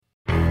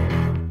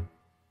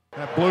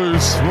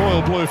Blues,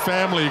 Royal Blue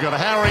family. You got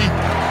Harry,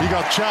 you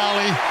got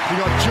Charlie, you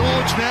got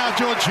George now.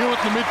 George Hewitt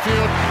in the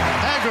midfield.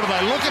 How good are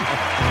they looking?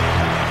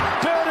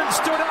 Durden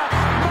stood up.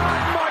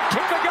 Martin might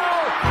kick a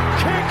goal.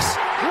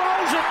 Kicks,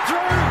 rolls it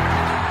through.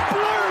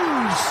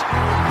 Blues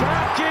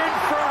back in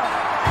front.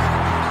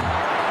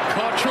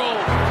 Cottrell,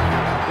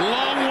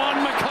 long one.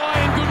 Mackay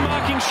in good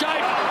marking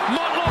shape.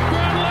 Motlop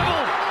ground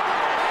level.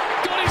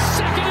 Got his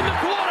second in the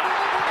quarter.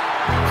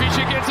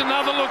 Fisher gets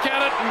another look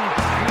at it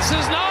and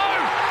says no.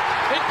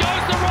 It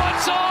goes the right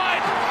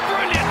side.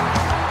 Brilliant.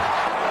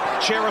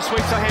 Chera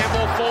sweeps a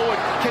handball forward.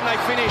 Can they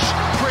finish?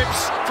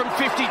 Cripps from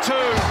 52.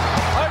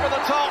 Over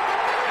the top.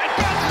 And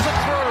bounces it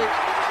through.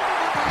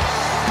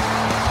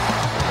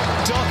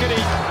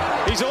 Doherty.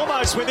 He's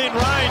almost within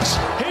range.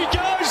 He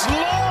goes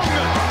long.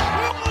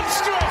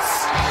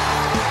 Monstrous.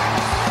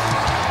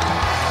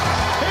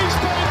 He's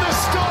been the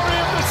story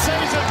of the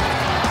season.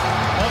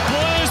 The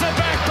Blues are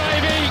back,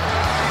 baby.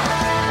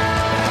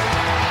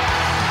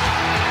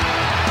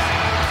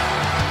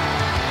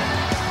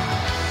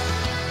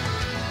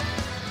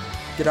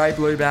 G'day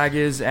Blue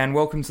Baggers and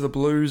welcome to the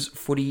Blues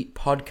Footy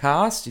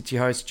Podcast. It's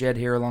your host Jed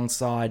here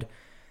alongside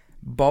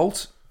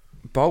Bolt.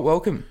 Bolt,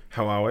 welcome.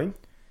 How are we?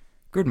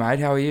 Good mate,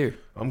 how are you?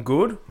 I'm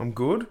good.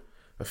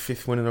 A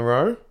fifth win in a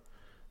row.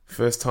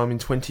 First time in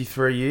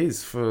 23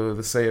 years for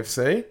the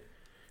CFC.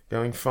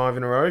 Going 5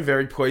 in a row.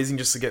 Very pleasing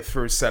just to get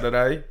through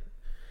Saturday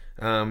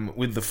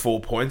with the 4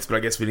 points, but I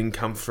guess we didn't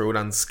come through it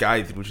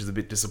unscathed, which is a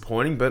bit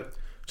disappointing, but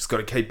just got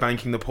to keep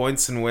banking the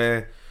points, and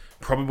we're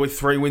probably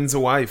 3 wins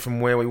away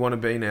from where we want to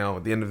be now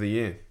at the end of the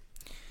year.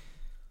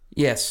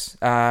 Yes.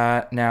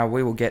 Now,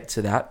 we will get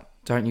to that.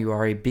 Don't you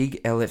worry.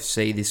 Big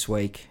LFC this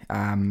week.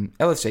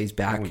 LFC's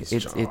back.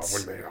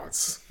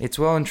 It's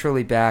well and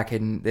truly back,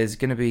 and there's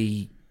going to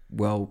be,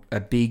 well,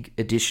 a big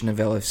edition of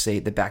LFC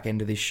at the back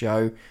end of this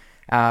show.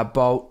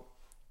 Bolt,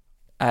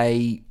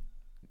 a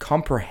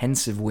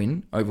comprehensive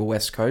win over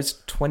West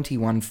Coast,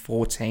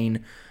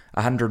 21-14,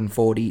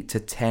 140 to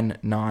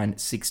 10-9,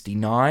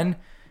 69.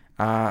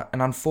 An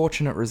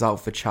unfortunate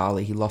result for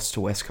Charlie. He lost to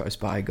West Coast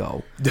by a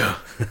goal.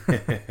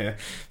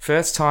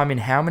 First time in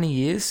how many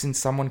years since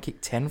someone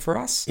kicked 10 for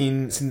us?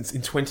 In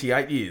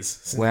 28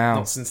 years. Wow.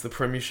 Not since the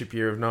premiership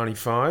year of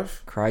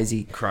 95.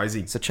 Crazy.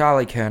 So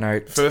Charlie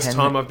Curnow. First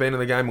time I've been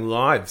in the game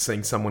live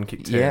seeing someone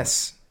kick 10.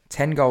 Yes.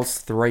 10 goals,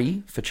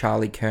 3 for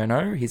Charlie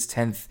Curnow. His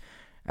 10th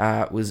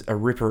was a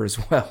ripper as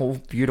well.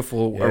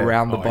 Beautiful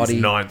around the body.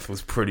 His 9th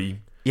was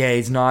pretty... Yeah,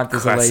 his 9th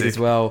was a lead as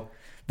well.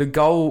 The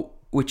goal,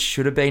 which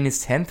should have been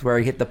his 10th, where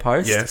he hit the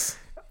post. Yes.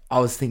 I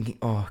was thinking,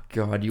 oh,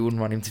 God, you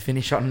wouldn't want him to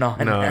finish on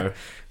 9. No.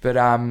 But,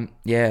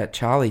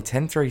 Charlie,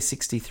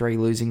 10-3-63,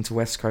 losing to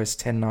West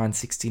Coast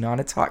 10-9-69.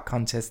 A tight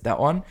contest, that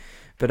one.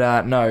 But,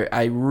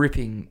 a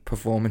ripping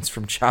performance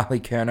from Charlie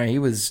Curnow. He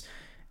was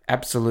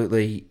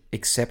absolutely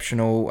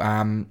exceptional.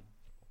 I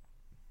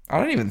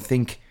don't even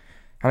think...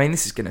 I mean,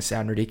 this is going to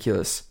sound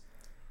ridiculous.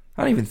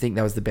 I don't even think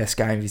that was the best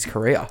game of his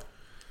career.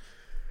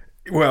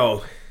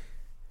 Well,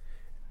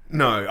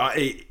 no.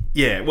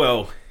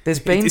 There's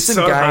been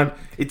some game...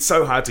 It's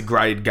so hard to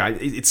grade game.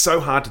 It's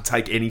so hard to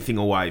take anything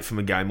away from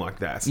a game like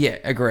that. Yeah,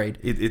 agreed.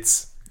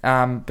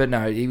 But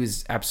no, he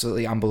was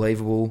absolutely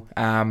unbelievable.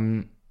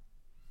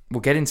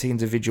 We'll get into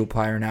individual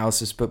player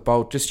analysis, but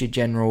Bolt, just your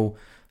general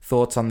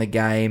thoughts on the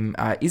game.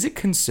 Is it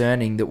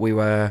concerning that we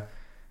were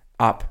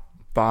up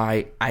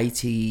by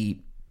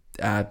 82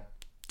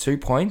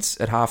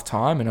 points at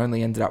half-time and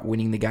only ended up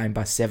winning the game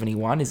by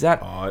 71? Is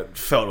that... it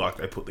felt like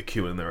they put the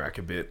cue in the rack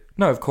a bit.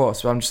 No, of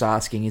course, but I'm just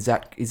asking, is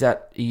that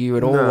are you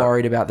at all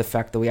worried about the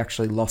fact that we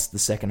actually lost the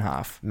second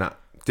half? No,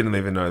 didn't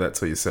even know that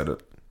till you said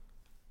it.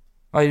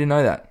 Oh, you didn't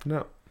know that?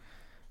 No.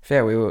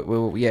 Fair, we It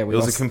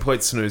lost. was a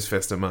complete snooze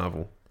fest at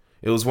Marvel.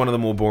 It was one of the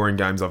more boring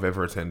games I've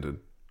ever attended.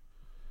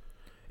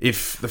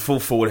 If the full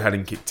forward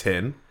hadn't kicked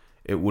 10,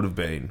 it would have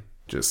been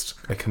just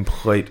a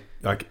complete,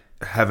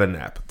 have a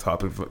nap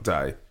type of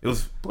day. It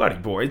was bloody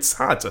boring. It's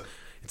hard to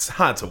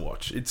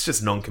watch. It's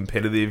just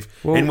non-competitive.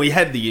 Well, and we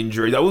had the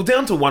injury. They were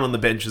down to 1 on the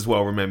bench as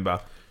well,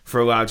 remember,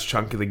 for a large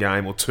chunk of the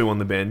game, or 2 on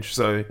the bench.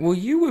 So, well,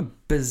 you were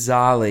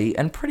bizarrely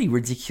and pretty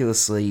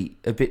ridiculously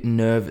a bit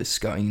nervous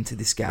going into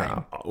this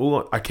game.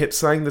 I kept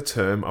saying the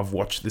term, I've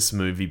watched this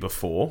movie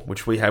before,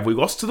 which we have. We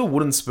lost to the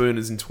Wooden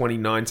Spooners in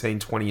 2019,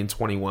 20 and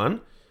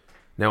 21.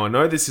 Now, I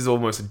know this is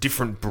almost a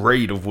different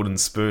breed of Wooden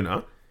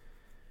Spooner.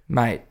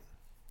 Mate.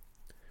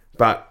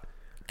 But...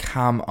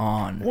 come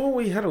on. Well,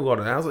 we had a lot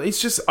of hours.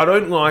 It's just, I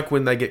don't like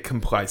when they get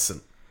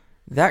complacent.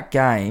 That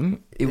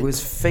game, it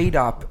was feed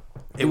up.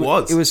 It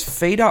was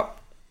feed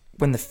up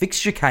when the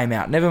fixture came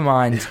out. Never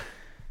mind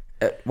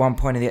at one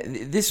point in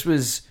the... This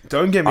was...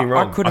 Don't get me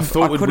wrong. I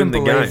thought we'd win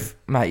the game.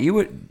 Mate, you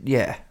were...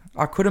 Yeah.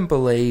 I couldn't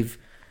believe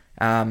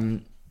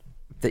that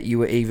you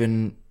were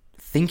even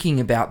thinking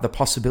about the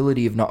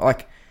possibility of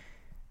not...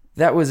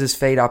 that was as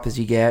feed up as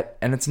you get,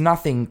 and it's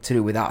nothing to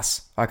do with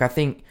us. I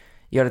think...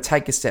 you got to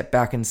take a step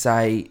back and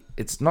say,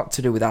 it's not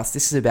to do with us.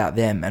 This is about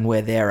them and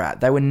where they're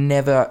at. They were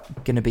never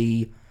going to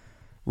be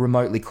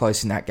remotely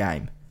close in that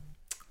game.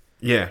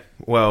 Yeah,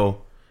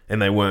 well,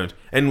 and they weren't.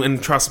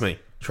 And trust me,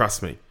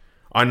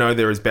 I know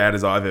they're as bad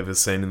as I've ever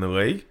seen in the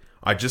league.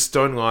 I just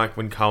don't like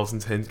when Carlton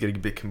teams get a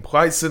bit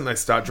complacent. They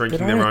start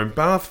drinking their own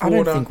bathwater. I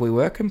don't think we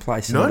were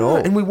complacent at all.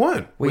 And we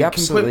weren't. We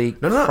absolutely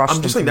crushed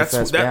I'm just them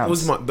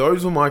saying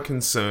those were my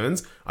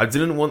concerns. I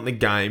didn't want the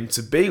game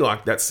to be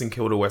like that St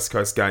Kilda West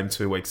Coast game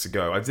 2 weeks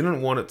ago. I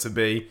didn't want it to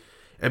be,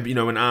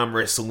 an arm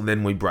wrestle and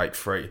then we break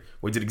free.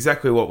 We did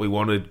exactly what we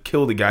wanted.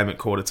 Kill the game at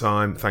quarter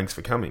time. Thanks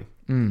for coming.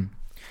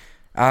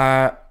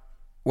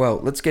 Well,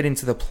 let's get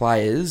into the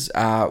players.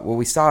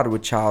 We started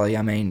with Charlie.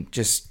 I mean,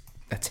 just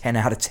a 10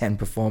 out of 10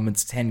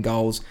 performance, 10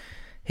 goals.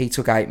 He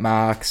took 8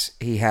 marks.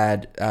 He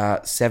had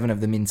 7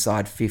 of them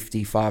inside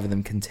 50, 5 of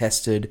them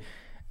contested.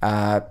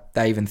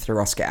 They even threw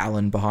Oscar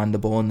Allen behind the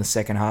ball in the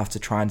second half to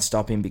try and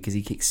stop him because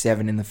he kicked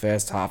 7 in the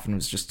first half and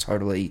was just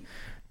totally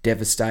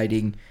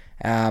devastating.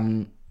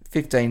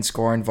 15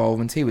 score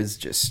involvements. It was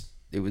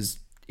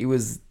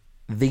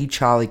the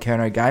Charlie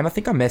Curnow game. I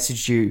think I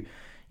messaged you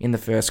in the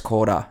first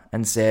quarter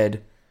and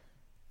said,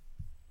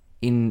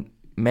 in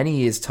many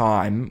years'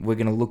 time, we're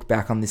going to look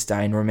back on this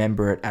day and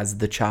remember it as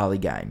the Charlie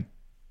game.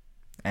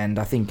 And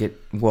I think it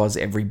was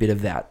every bit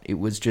of that. It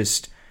was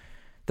just,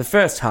 the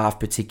first half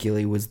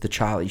particularly was the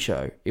Charlie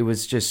show. It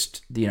was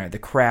just, the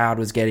crowd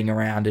was getting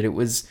around it.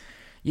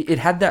 It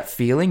had that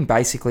feeling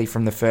basically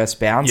from the first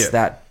bounce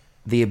that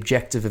the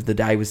objective of the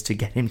day was to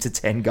get him to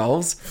 10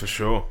 goals. For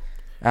sure.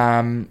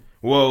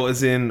 Well,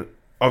 as in,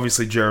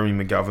 obviously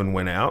Jeremy McGovern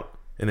went out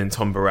and then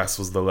Tom Barras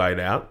was the laid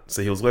out.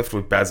 So he was left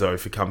with Bazzo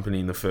for company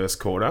in the first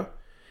quarter.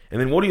 And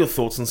then what are your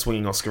thoughts on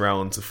swinging Oscar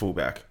Allen to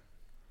fullback?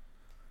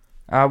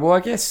 Well, I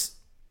guess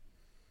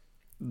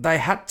they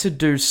had to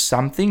do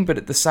something, but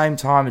at the same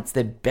time, it's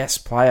their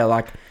best player.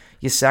 Like,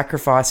 you're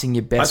sacrificing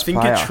your best player.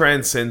 I think it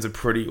transcends a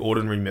pretty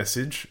ordinary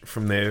message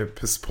from their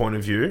point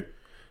of view.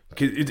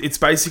 It's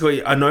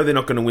basically, I know they're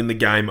not going to win the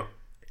game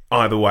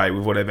either way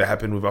with whatever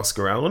happened with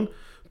Oscar Allen,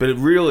 but it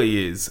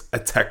really is a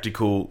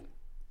tactical...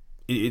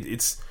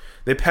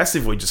 They're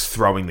passively just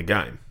throwing the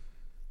game.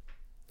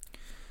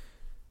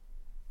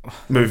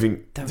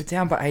 Moving. They were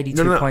down by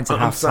 82 points at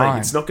half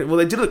time. It's not. Well,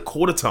 they did it at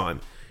quarter time.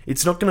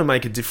 It's not going to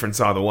make a difference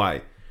either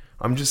way.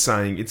 I'm just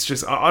saying. It's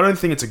just. I don't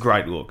think it's a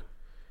great look.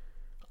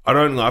 I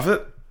don't love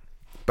it,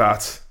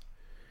 but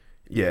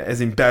yeah,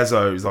 as in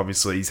Bazzo's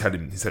obviously he's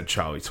had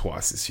Charlie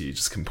twice this year,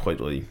 just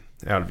completely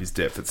out of his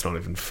depth. It's not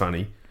even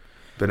funny.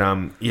 But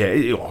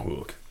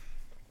look.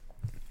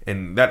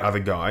 And that other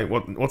guy,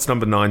 what's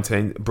number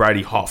 19?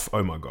 Brady Hoff.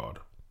 Oh my God.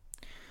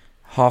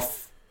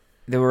 Hoff.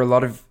 There were a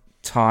lot of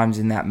times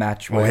in that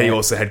match where... Well, he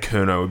also had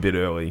Curnow a bit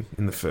early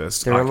in the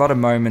first. There were a lot of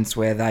moments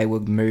where they were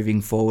moving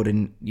forward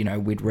and,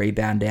 we'd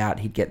rebound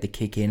out, he'd get the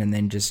kick in and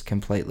then just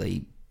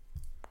completely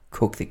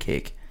cook the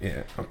kick.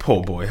 Yeah.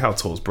 Poor boy. How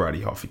tall is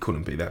Brady Hoff? He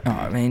couldn't be that big.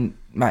 I mean,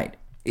 mate...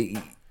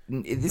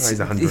 He's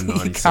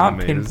 190 you can't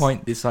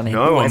pinpoint this on him.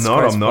 No, I'm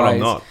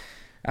not.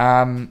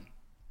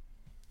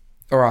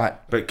 All right.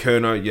 But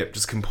Curnow,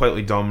 just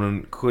completely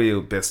dominant, clear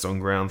best on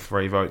ground,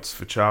 3 votes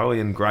for Charlie,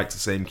 and great to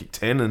see him kick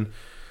 10 and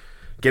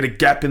get a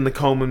gap in the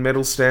Coleman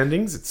medal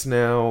standings. It's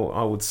now,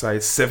 I would say, a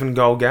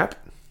 7-goal gap.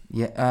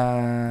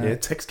 Yeah.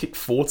 Tex kicked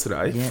 4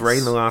 today, yes. 3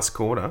 in the last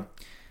quarter.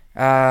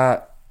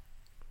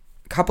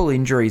 Couple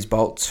injuries,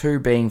 Bolt, 2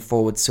 being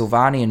forward,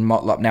 Silvani and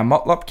Motlop. Now,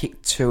 Motlop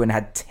kicked 2 and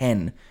had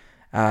 10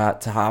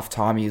 to half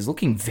time. He was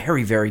looking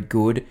very, very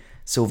good.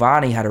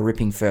 Silvani had a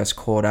ripping first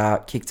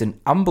quarter, kicked an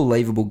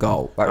unbelievable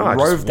goal.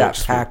 Rove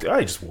that pack he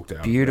just walked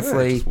out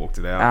beautifully. Just walked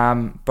it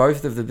out.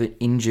 Both of them are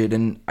injured,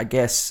 and I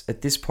guess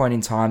at this point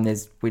in time,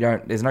 there's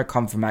no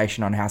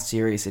confirmation on how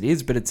serious it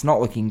is, but it's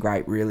not looking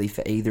great really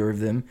for either of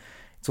them.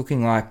 It's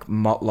looking like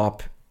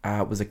Motlop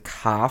was a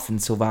calf and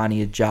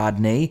Silvani a jarred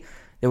knee.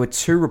 There were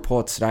 2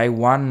 reports today.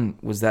 One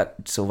was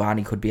that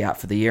Silvani could be out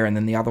for the year, and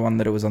then the other one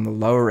that it was on the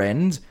lower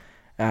end.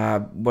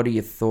 What are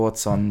your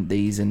thoughts on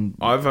these? And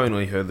I've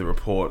only heard the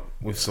report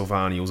with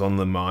Silvani. It was on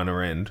the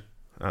minor end.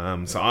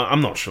 So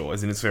I'm not sure.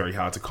 As in, it's very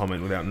hard to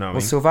comment without knowing.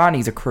 Well,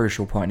 Silvani's a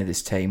crucial point of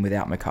this team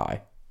without Mackay.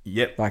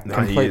 Yep.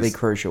 Completely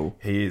crucial.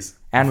 He is.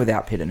 And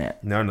without Pitternet.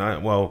 No.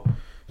 Well,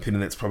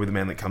 Pitternet's probably the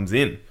man that comes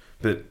in.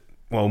 But,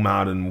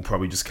 Martin will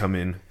probably just come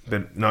in.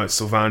 But, no,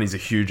 Silvani's a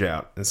huge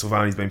out. And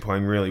Silvani's been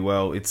playing really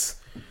well. It's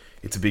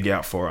a big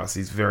out for us.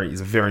 He's a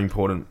very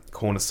important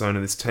cornerstone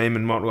of this team.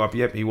 And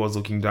Motlop, he was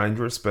looking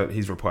dangerous, but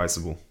he's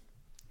replaceable.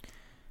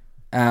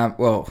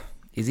 Well,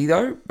 is he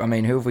though? I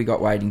mean, who have we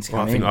got waiting to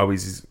come in? I think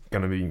Owies is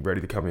going to be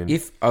ready to come in.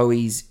 If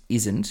Owies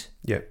isn't,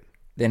 yep,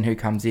 then who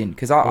comes in?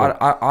 Because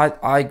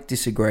I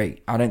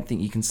disagree. I don't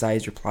think you can say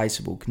he's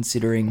replaceable,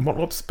 considering...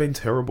 Motlop's been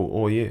terrible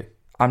all year.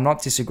 I'm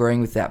not disagreeing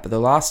with that, but the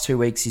last 2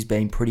 weeks he's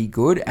been pretty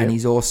good, and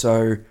he's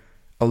also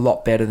a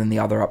lot better than the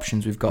other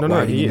options we've got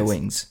waiting in the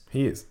wings.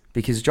 He is.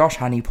 Because Josh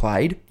Honey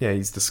played. Yeah,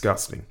 he's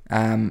disgusting.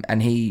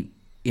 And he,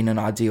 in an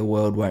ideal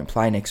world, won't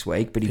play next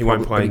week. But he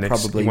won't play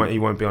next. He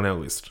won't be on our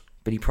list.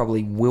 But he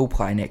probably will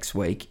play next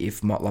week if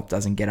Motlop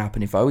doesn't get up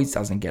and if Owies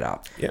doesn't get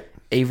up. Yeah.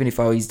 Even if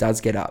Owies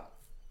does get up,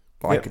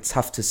 it's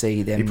tough to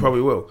see them. He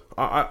probably will.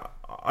 I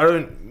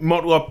don't.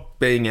 Motlop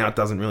being out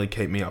doesn't really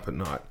keep me up at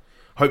night.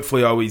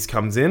 Hopefully, Owies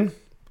comes in,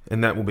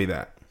 and that will be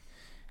that.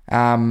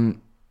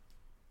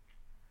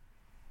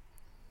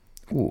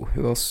 Ooh,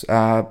 who else? There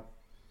are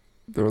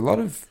a lot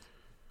of...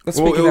 Let's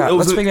speak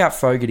about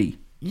Fogarty.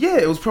 Yeah,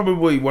 it was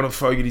probably one of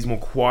Fogarty's more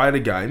quieter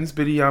games,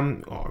 but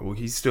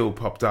he still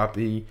popped up.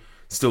 He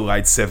still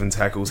laid 7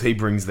 tackles. He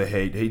brings the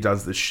heat. He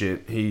does the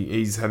shit.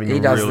 He's having a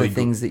really good... He does the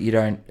things that you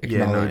don't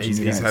acknowledge.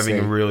 He's having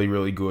a really,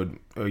 really good...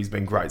 He's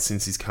been great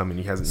since he's come in.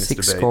 He hasn't missed a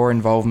beat. 6 score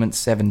involvement,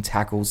 7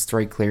 tackles,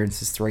 3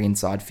 clearances, 3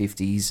 inside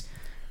 50s.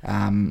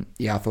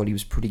 I thought he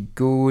was pretty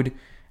good.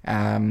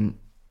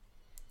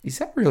 Is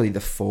that really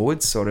the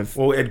forward sort of...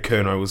 Well, Ed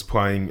Kerno was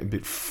playing a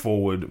bit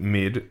forward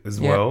mid as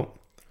well.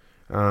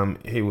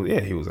 He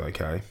was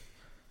okay.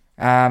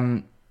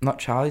 Not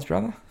Charlie's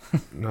brother?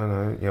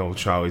 No. Yeah, well,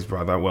 Charlie's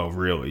brother. Well,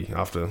 really,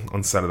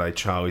 on Saturday,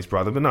 Charlie's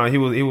brother. But no, he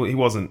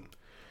wasn't.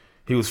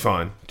 He was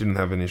fine. Didn't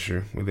have an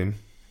issue with him.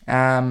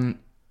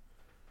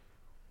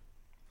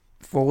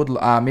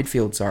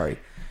 Midfield, sorry.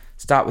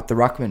 Start with the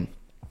ruckman.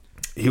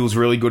 He was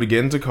really good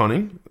again to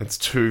Conning. It's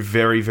 2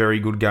 very, very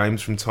good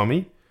games from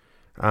Tommy.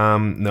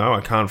 No,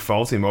 I can't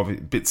fault him. A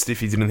bit stiff.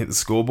 He didn't hit the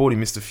scoreboard. He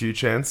missed a few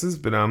chances,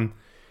 but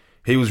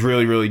he was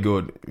really, really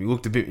good. He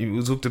looked a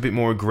bit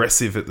more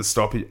aggressive at the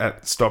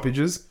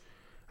stoppages.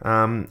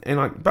 And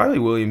like Bailey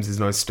Williams is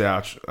no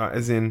slouch.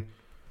 As in,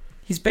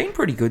 he's been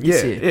pretty good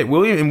this year. Yeah,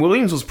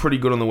 Williams was pretty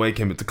good on the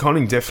weekend, but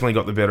DeConning definitely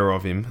got the better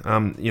of him.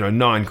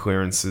 9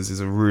 clearances is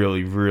a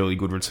really, really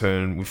good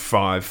return with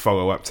 5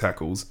 follow-up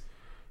tackles.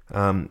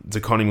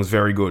 DeConning was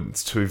very good.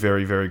 It's 2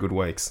 very, very good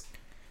weeks.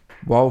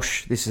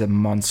 Walsh, this is a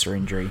monster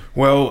injury.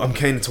 Well, I'm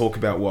keen to talk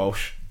about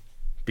Walsh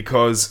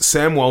because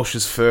Sam Walsh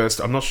is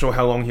first. I'm not sure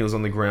how long he was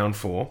on the ground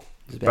for,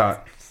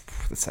 but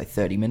let's say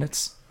 30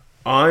 minutes.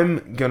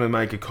 I'm going to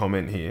make a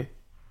comment here,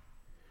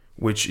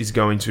 which is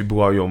going to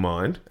blow your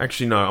mind.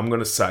 Actually, no, I'm going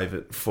to save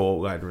it for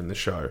later in the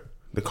show,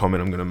 the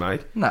comment I'm going to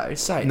make. No,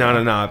 say it.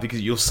 No, because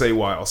you'll see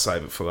why I'll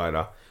save it for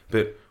later.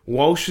 But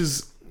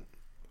Walsh's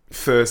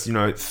first,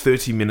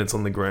 30 minutes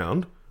on the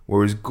ground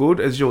were as good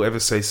as you'll ever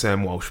see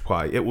Sam Walsh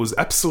play. It was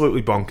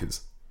absolutely bonkers.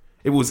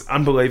 It was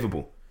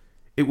unbelievable.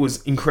 It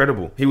was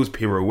incredible. He was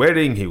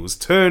pirouetting, he was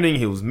turning,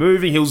 he was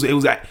moving, he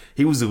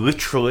was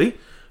literally...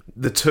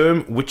 The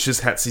term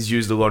witches' hats is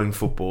used a lot in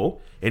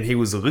football, and he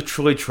was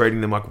literally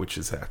treating them like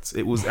witches' hats.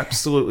 It was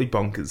absolutely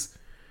bonkers.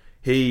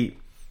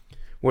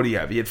 What do you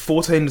have? He had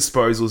 14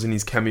 disposals in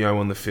his cameo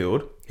on the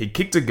field. He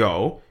kicked a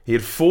goal. He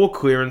had 4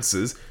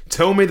 clearances.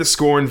 Tell me the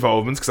score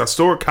involvements, because I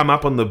saw it come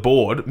up on the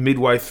board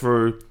midway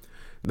through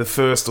the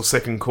first or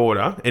second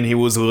quarter, and he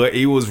was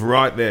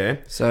right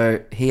there.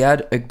 So he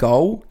had a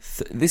goal.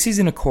 This is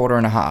in a quarter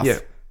and a half. Yeah,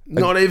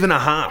 not even a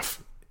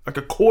half. Like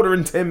a quarter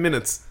in 10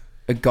 minutes.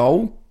 A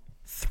goal,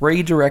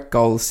 3 direct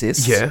goal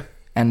assists,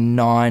 and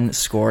 9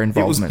 score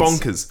involvements. It was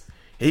bonkers.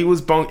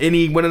 And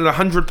he went at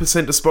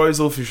 100%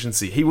 disposal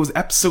efficiency. He was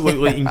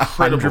absolutely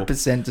incredible.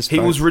 100% disposal. He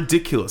was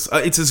ridiculous.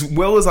 It's as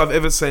well as I've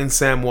ever seen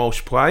Sam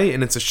Walsh play,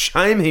 and it's a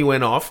shame he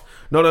went off,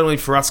 not only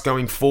for us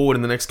going forward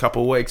in the next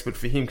couple of weeks, but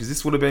for him, because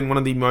this would have been one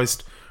of the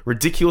most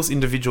ridiculous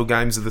individual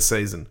games of the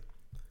season.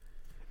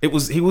 He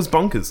was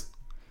bonkers.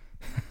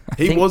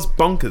 He was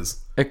bonkers.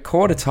 At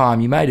quarter time,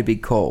 you made a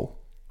big call.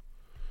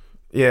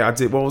 Yeah, I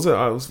did. What was it?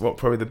 It was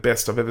probably the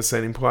best I've ever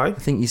seen him play. I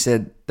think you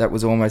said that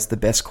was almost the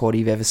best quarter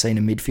you've ever seen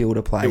a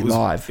midfielder play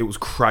live. It was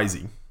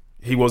crazy.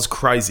 He was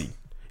crazy.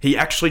 He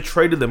actually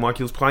treated them like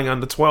he was playing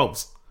under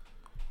 12s.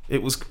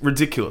 It was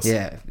ridiculous.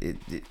 Yeah,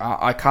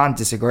 I can't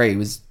disagree.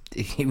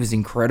 He was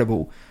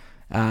incredible.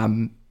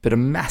 But a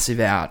massive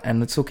out,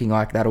 and it's looking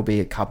like that'll be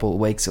a couple of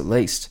weeks at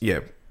least.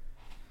 Yeah,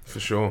 for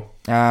sure.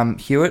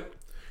 Hewitt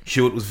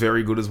was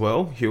very good as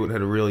well. Hewitt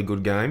had a really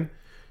good game.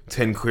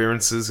 10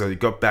 clearances, so he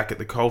got back at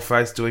the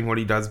coalface doing what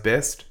he does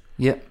best.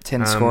 Yep,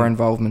 10 score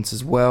involvements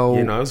as well.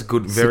 It was a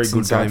good, very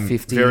good game.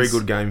 50s. Very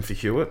good game for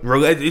Hewitt.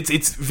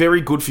 It's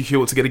very good for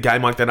Hewitt to get a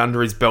game like that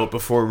under his belt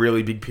before a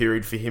really big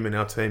period for him and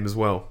our team as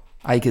well.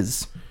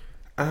 Akers.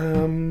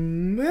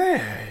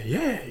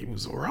 Yeah, he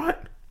was alright.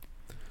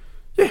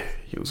 Yeah,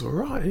 he was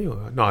alright.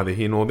 Neither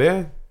here nor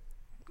there.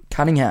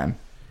 Cunningham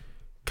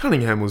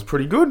was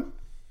pretty good,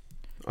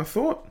 I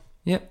thought.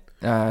 Yep.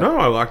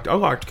 I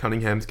liked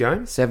Cunningham's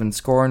game. 7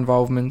 score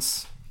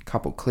involvements,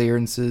 couple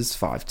clearances,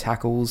 5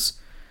 tackles.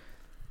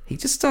 He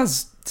just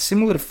does,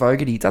 similar to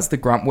Fogarty, he does the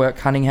grunt work,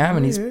 Cunningham,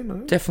 and he's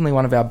definitely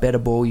one of our better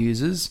ball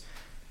users.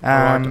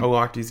 I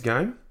liked his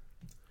game.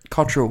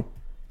 Cottrell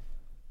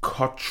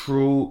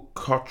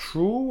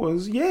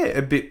was,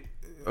 a bit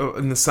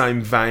in the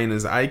same vein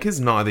as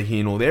Akers, neither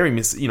here nor there. He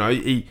missed,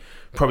 he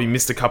probably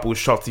missed a couple of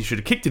shots he should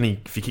have kicked, and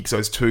if he kicks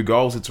those 2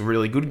 goals, it's a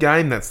really good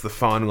game. That's the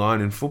fine line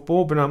in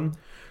football, but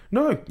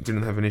no,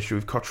 didn't have an issue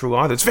with Cottrell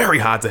either. It's very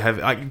hard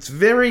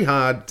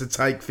to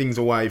take things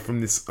away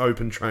from this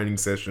open training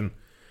session.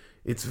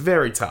 It's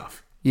very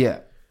tough.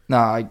 Yeah. No,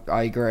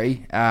 I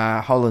agree.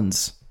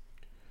 Hollands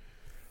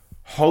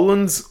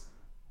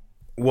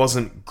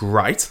wasn't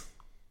great.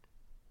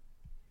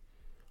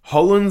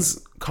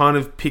 Hollands kind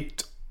of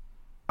picked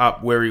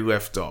up where he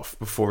left off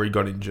before he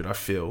got injured, I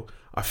feel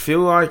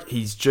like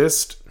he's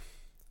just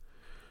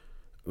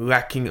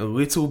lacking a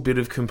little bit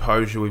of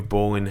composure with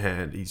ball in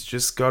hand. He's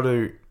just got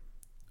to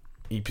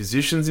He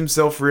positions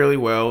himself really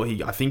well.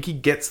 I think he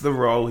gets the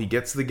role. He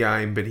gets the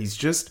game, but his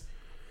disposal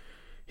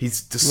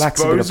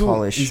lacks a bit of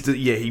polish.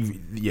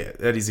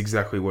 That is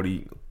exactly what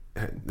he.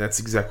 That's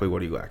exactly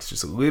what he lacks.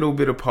 Just a little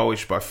bit of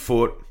polish by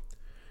foot.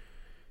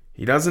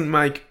 He doesn't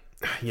make.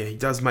 Yeah, he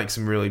does make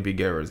some really big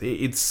errors.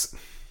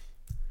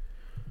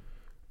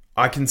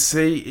 I can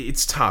see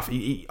it's tough.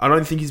 I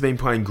don't think he's been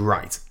playing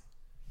great,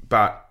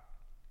 but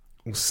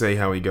we'll see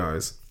how he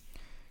goes.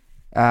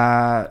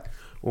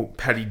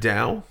 Paddy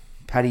Dow.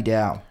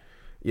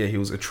 Yeah, he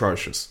was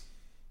atrocious.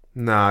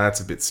 Nah, that's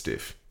a bit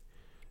stiff.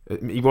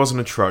 He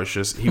wasn't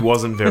atrocious. He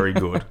wasn't very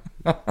good.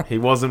 He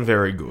wasn't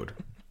very good.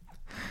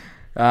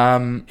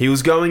 He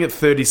was going at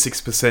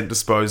 36%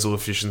 disposal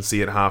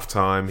efficiency at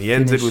halftime. He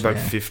ended with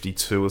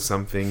 52 or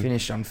something.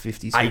 Finished on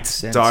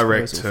 56%. 8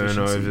 direct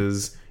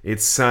turnovers. Efficiency.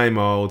 It's same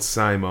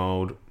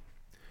old.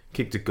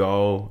 Kicked a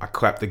goal. I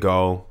clapped the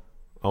goal.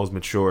 I was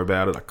mature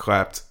about it. I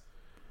clapped.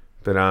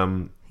 But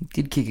he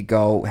did kick a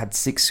goal, had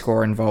 6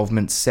 score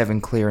involvements,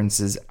 7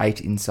 clearances, 8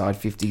 inside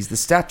 50s. The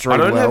stats read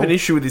well. I don't have an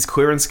issue with his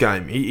clearance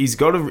game. He's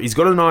got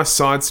a nice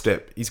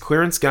sidestep. His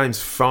clearance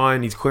game's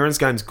fine. His clearance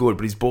game's good,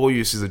 but his ball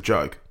use is a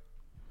joke.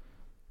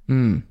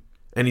 And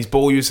his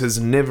ball use has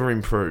never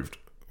improved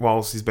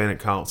whilst he's been at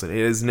Carlton.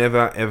 It has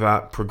never,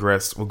 ever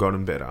progressed or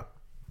gotten better.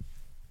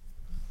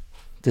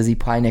 Does he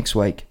play next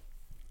week?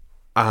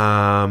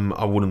 I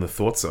wouldn't have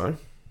thought so.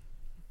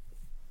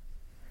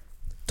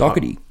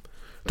 Doherty.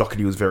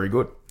 Doherty was very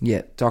good.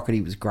 Yeah, Doherty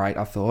was great,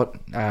 I thought.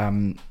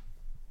 I'd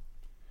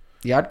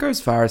go as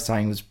far as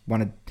saying it was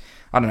one of...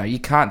 I don't know, you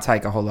can't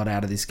take a whole lot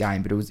out of this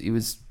game, but it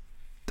was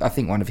I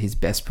think, one of his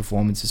best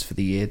performances for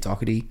the year,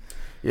 Doherty.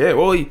 Yeah,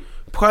 well, he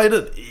played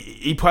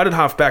at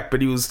half back,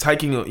 but he was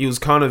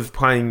kind of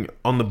playing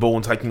on the ball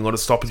and taking a lot of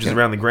stoppages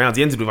around the grounds.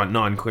 He ended with like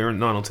 9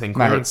 or 10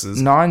 clearances.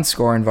 9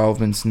 score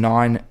involvements,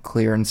 9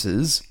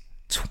 clearances,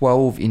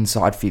 12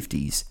 inside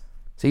 50s.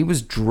 So he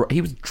was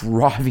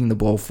driving the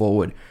ball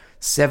forward.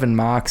 7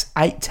 marks,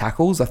 8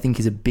 tackles, I think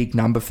is a big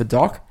number for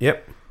Doc.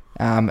 Yep.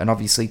 And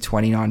obviously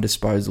 29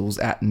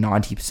 disposals at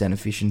 90%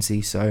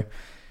 efficiency. So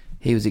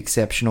he was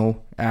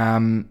exceptional.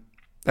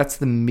 That's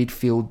the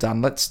midfield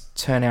done. Let's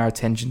turn our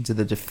attention to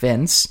the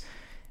defence.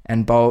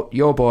 And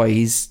your boy,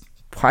 he's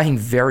playing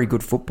very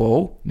good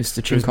football,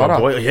 Mr.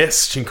 Cincotta.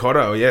 Yes,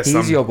 Cincotta. Yes,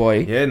 he's your boy.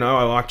 Yeah, no,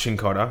 I like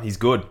Cincotta. He's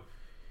good.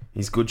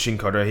 He's good,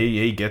 Cincotta.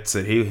 He gets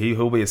it.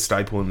 He'll be a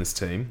staple in this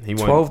team.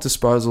 12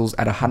 disposals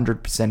at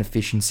 100%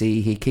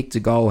 efficiency. He kicked a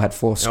goal, had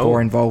 4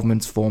 score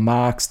involvements, 4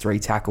 marks, 3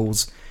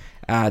 tackles.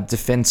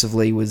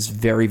 Defensively was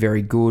very,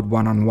 very good,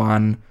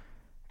 one-on-one.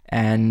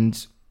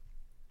 And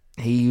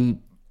he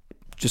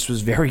just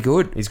was very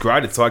good. He's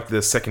great. It's like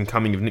the second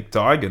coming of Nick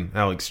Duigan,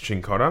 Alex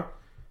Cincotta.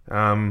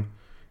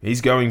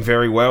 He's going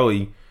very well.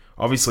 He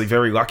obviously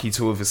very lucky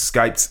to have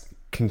escaped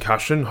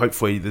concussion.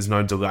 Hopefully there's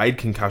no delayed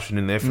concussion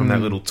in there from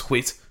that little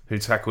twit who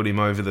tackled him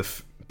over the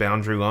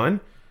boundary line.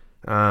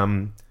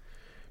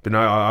 But no,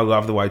 I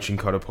love the way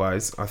Cincotta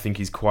plays. I think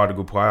he's quite a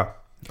good player.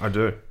 I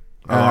do.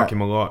 I like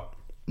him a lot.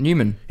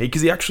 Newman.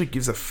 Because he actually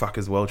gives a fuck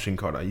as well,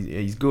 Cincotta.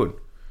 He's good.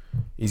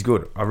 He's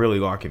good. I really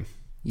like him.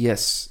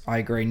 Yes, I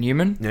agree.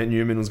 Newman. Yeah,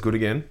 Newman was good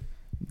again.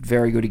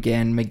 Very good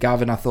again.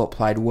 McGovern, I thought,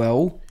 played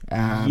well.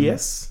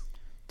 Yes.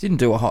 Didn't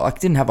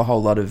have a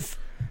whole lot of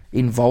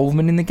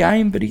involvement in the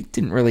game, but he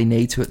didn't really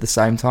need to at the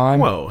same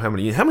time. Well, how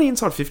many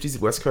inside 50s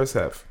did West Coast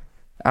have?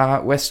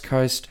 West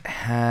Coast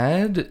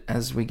had,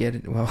 as we get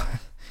it,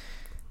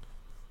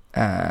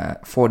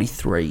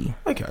 43.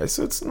 Okay,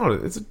 so it's a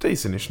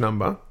decentish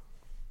number.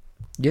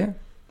 Yeah.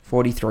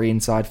 43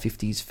 inside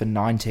 50s for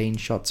 19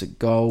 shots at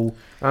goal.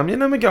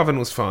 McGovern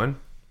was fine.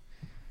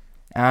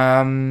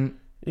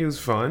 He was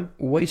fine.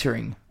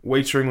 Waitering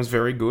was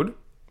very good.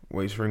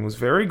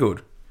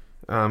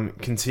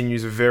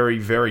 Continues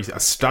a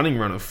stunning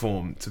run of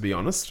form, to be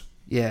honest.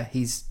 Yeah,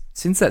 he's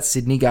since that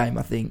Sydney game,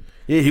 I think.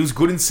 Yeah, he was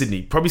good in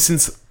Sydney. Probably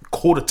since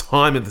quarter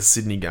time of the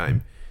Sydney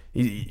game.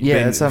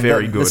 He's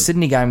very good. The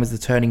Sydney game was the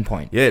turning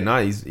point. Yeah,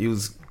 no, he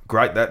was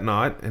great that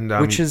night, and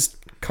which has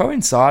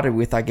coincided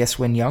with, I guess,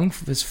 when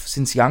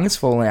since Young has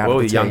fallen out of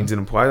the team. Young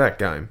didn't play that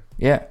game.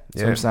 Yeah,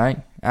 that's what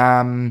I'm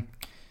saying.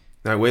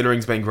 No,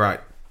 Wiedering's been great.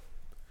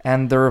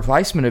 And the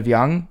replacement of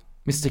Young,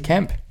 Mr.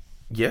 Kemp.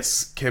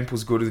 Yes, Kemp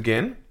was good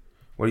again.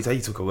 What did he say?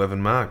 He took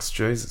 11 marks.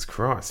 Jesus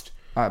Christ.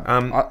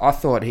 I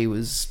thought he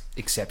was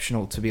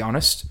exceptional, to be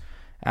honest.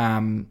 I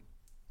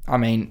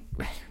mean,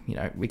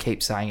 we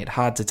keep saying it,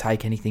 hard to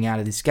take anything out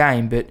of this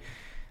game, but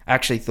I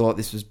actually thought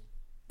this was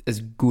as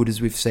good as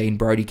we've seen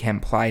Brodie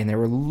Kemp play, and there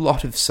were a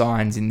lot of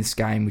signs in this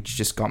game which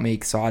just got me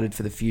excited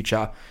for the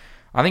future.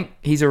 I think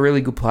he's a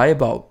really good player,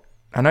 Bolt.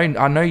 I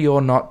know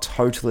you're not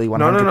totally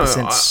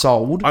 100%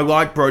 sold. I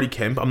like Brodie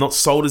Kemp. I'm not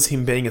sold as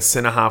him being a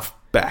centre-half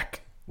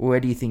back. Where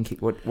do you think...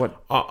 What?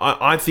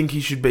 I think he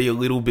should be a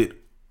little bit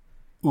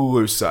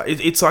looser.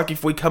 It's like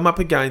if we come up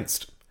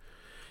against...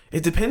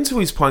 It depends who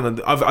he's playing.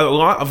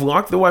 I've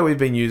liked the way we've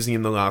been using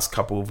him the last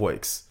couple of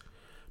weeks.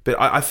 But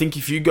I think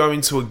if you go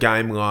into a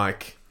game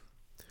like...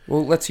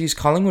 Well, let's use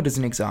Collingwood as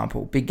an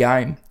example. Big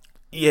game.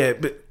 Yeah,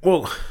 but...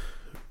 Well...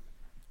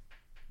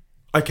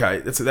 Okay,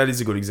 that is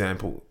a good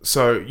example.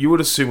 So you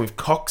would assume with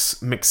Cox,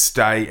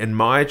 McStay, and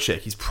Myercheck,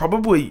 he's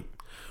probably...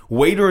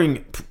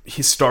 Wiedering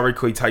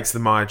historically takes the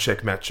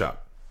Myercheck matchup.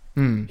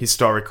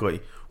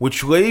 Historically.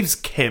 Which leaves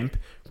Kemp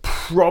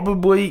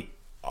probably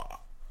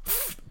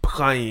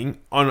playing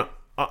on...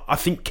 I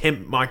think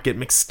Kemp might get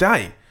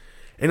McStay.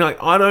 And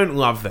I don't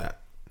love that.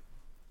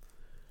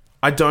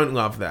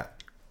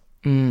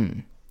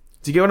 Do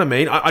you get what I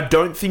mean? I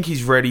don't think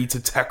he's ready to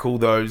tackle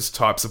those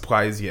types of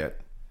players yet.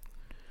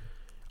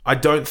 I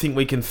don't think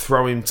we can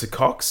throw him to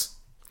Cox.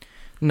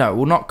 No,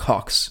 well, not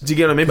Cox. Do you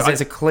get what I mean? Because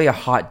there's a clear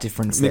height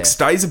difference there.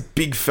 McStay's a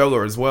big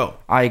fella as well.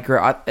 I agree.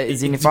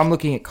 If I'm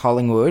looking at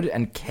Collingwood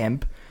and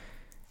Kemp...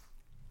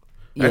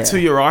 That's who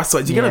you're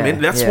isolating. Do you get what I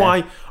mean? That's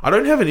why I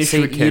don't have an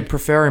issue with Kemp. You'd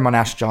prefer him on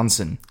Ash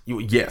Johnson.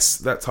 Yes,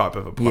 that type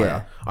of a player.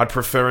 Yeah. I'd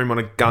prefer him on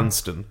a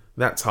Gunston.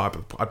 That type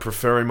of... I'd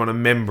prefer him on a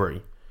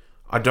Membry.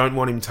 I don't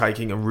want him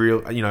taking a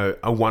real,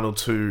 a 1 or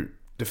 2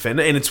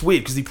 defender. And it's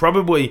weird because he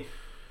probably,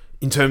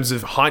 in terms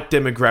of height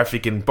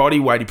demographic and body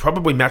weight, he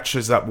probably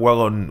matches up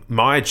well on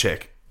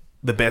Myercheck,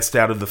 the best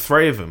out of the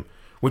 3 of them,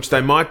 which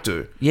they might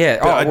do.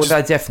 Yeah,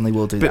 they definitely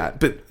will do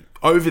that. But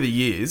over the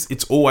years,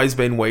 it's always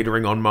been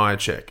Wiedering on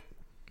Myercheck.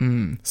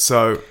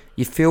 So...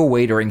 You feel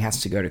Wiedering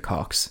has to go to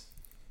Cox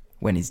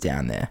when he's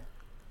down there.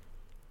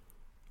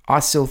 I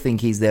still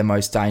think he's their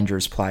most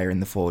dangerous player in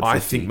the forward 50. I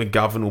think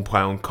McGovern will play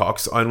on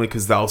Cox only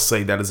because they'll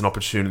see that as an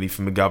opportunity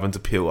for McGovern to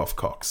peel off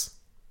Cox.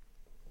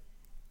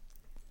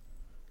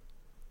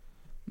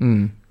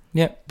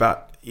 Yep.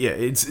 But, yeah,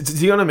 do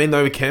you know what I mean,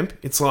 though, with Kemp?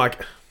 It's like...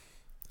 Do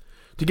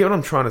you get what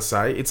I'm trying to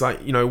say? It's like,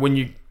 when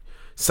you...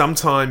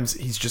 Sometimes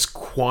he's just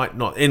quite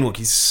not... And look,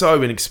 he's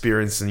so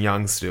inexperienced and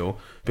young still,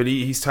 but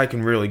he's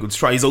taken really good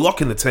strides. He's a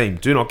lock in the team,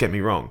 do not get me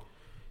wrong.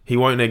 He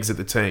won't exit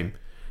the team.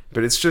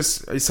 But it's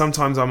just...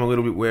 Sometimes I'm a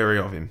little bit wary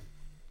of him.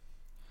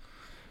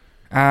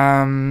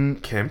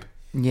 Kemp.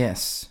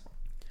 Yes.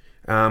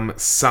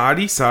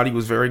 Sardi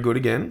was very good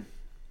again.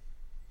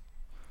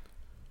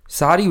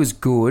 Sardi was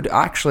good.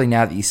 Actually,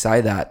 now that you say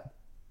that,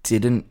 I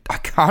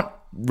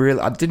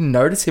didn't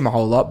notice him a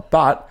whole lot,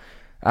 but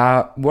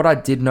what I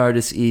did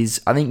notice is,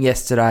 I think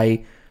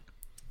yesterday,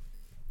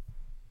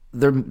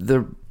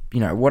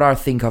 what I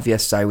think of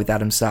yesterday with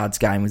Adam Sard's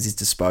game was his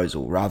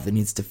disposal rather than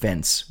his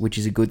defence, which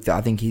is a good thing.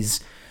 I think his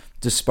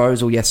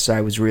disposal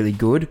yesterday was really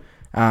good.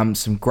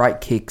 Some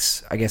great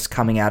kicks, I guess,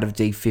 coming out of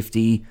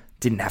D50.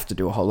 Didn't have to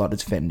do a whole lot of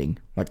defending.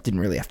 Didn't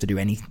really have to do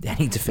any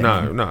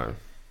defending.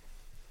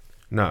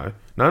 No.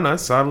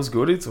 Sard was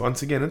good. It's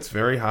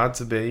very hard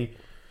to be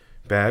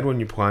bad when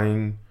you're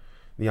playing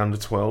the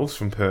under-12s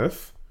from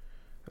Perth.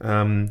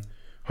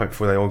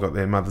 Hopefully they all got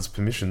their mother's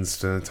permissions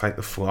to take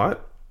the flight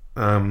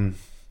over.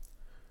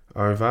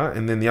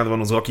 And then the other one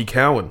was Lockie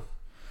Cowan.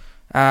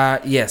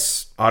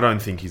 Yes. I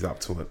don't think he's up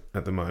to it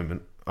at the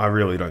moment. I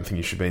really don't think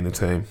he should be in the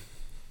team.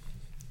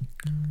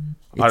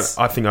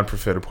 I think I'd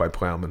prefer to play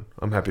Plowman.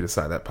 I'm happy to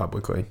say that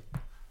publicly.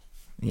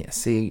 Yeah,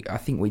 see, I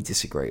think we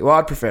disagree. Well,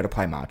 I'd prefer to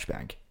play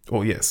Marchbank.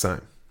 Well, yeah,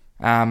 same.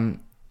 I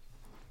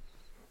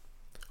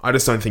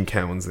just don't think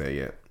Cowan's there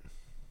yet.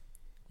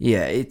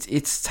 Yeah,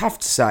 it's tough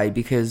to say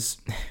because...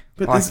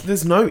 But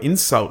there's no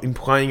insult in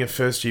playing a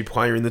first-year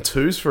player in the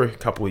 2s for a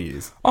couple of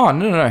years. Oh,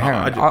 no, hang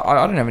on.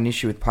 I don't have an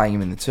issue with playing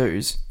him in the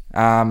 2s.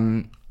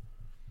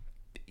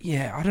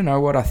 Yeah, I don't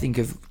know what I think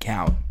of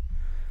Cowan.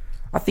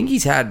 I think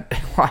he's had...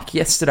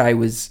 yesterday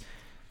was...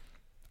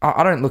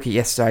 I don't look at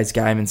yesterday's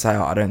game and say,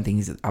 I don't think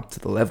he's up to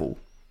the level.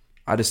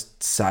 I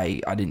just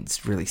say I didn't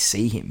really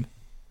see him.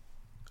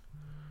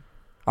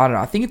 I don't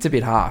know. I think it's a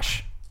bit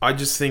harsh. I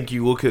just think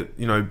you look at,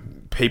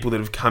 people that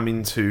have come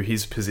into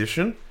his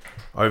position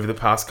over the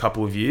past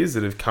couple of years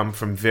that have come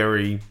from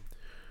very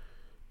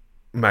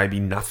maybe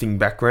nothing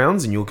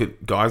backgrounds, and you look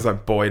at guys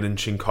like Boyd and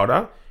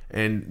Chincotta,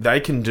 and they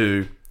can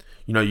do,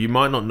 you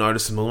might not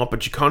notice them a lot,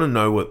 but you kind of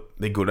know what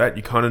they're good at.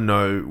 You kind of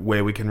know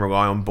where we can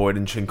rely on Boyd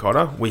and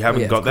Chincotta. We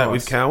haven't got that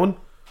with Cowan.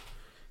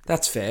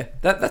 That's fair.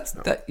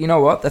 That you know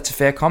what? That's a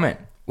fair comment.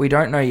 We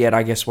don't know yet,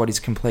 I guess, what his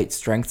complete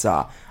strengths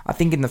are. I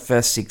think in the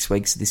first 6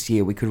 weeks of this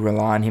year, we could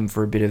rely on him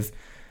for a bit of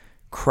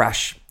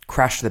crash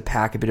the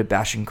pack, a bit of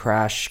bash and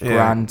crash,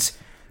 grunt.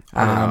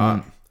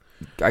 I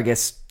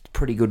guess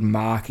pretty good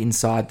mark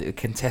inside the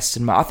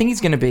contested mark. I think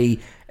he's going to be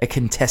a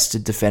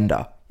contested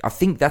defender. I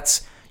think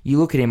that's... You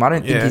look at him, I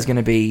don't think he's going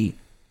to be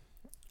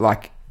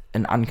like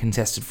an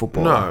uncontested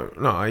footballer.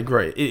 No, I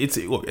agree.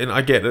 Look, and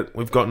I get it.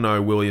 We've got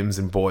no Williams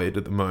and Boyd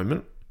at the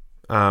moment.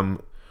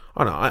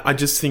 I don't know. I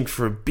just think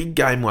for a big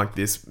game like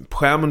this,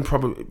 Plowman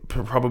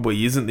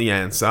probably isn't the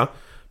answer.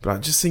 But I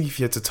just think if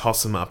you had to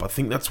toss him up, I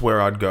think that's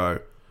where I'd go.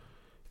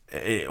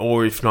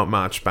 Or if not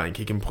Marchbank,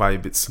 he can play a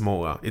bit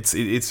smaller. It's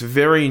a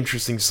very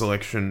interesting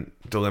selection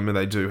dilemma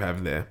they do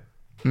have there.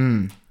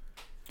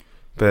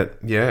 But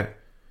yeah,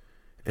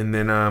 and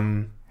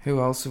then who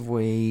else have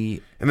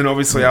we? And then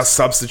obviously our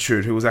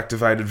substitute, who was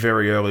activated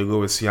very early,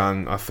 Lewis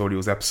Young. I thought he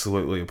was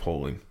absolutely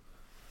appalling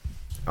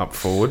up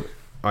forward.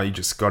 He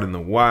just got in the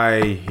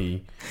way.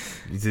 He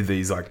did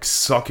these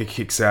soccer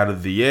kicks out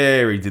of the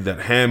air. He did that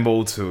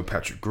handball to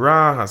Patrick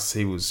Grass.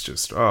 He was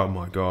just, oh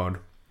my God.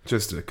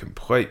 Just a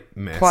complete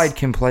mess. Played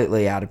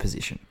completely out of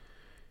position.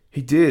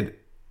 He did.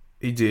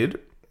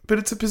 But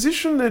it's a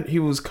position that he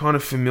was kind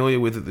of familiar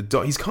with at the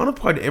He's kind of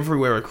played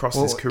everywhere across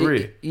his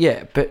career.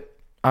 But,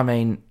 I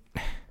mean,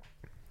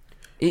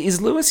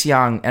 is Lewis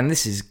Young, and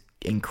this is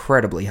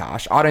incredibly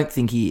harsh, I don't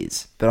think he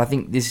is, but I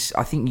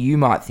think you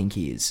might think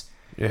he is.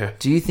 Yeah.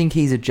 Do you think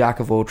he's a jack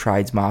of all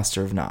trades,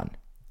 master of none?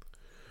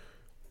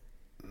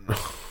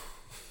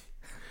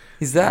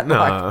 Is that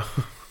No,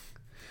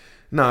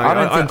 I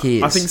don't think he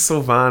is. I think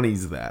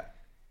Silvani's that.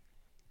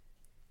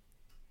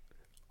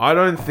 I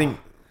don't think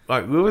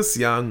Lewis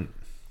Young.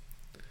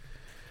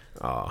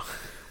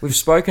 We've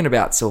spoken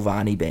about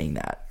Silvani being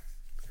that.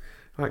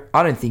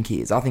 I don't think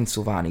he is. I think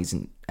Silvani's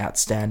an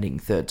outstanding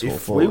third tall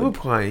forward. If we were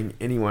playing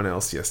anyone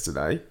else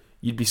yesterday,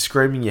 you'd be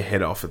screaming your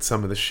head off at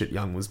some of the shit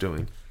Young was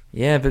doing.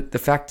 Yeah, but the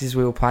fact is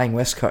we were playing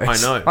West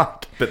Coast. I know.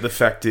 But the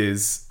fact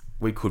is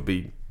we could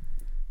be...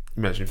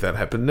 Imagine if that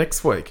happened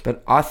next week.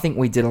 But I think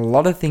we did a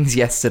lot of things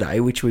yesterday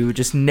which we would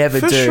just never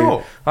do. For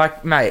sure.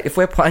 Mate, if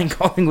we're playing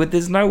Collingwood,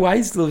 there's no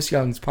ways Lewis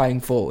Young's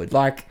playing forward.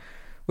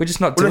 We're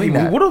just not doing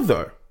that. We would have,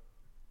 though.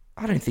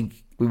 I don't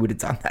think we would have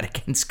done that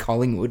against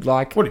Collingwood.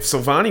 What if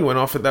Silvani went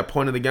off at that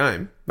point of the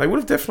game? They would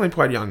have definitely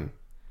played Young.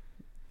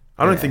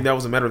 I don't think that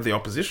was a matter of the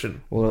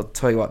opposition. Well, I'll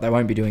tell you what, they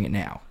won't be doing it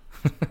now.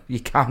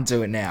 You can't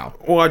do it now.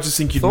 Well, I just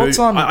think you'd move...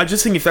 I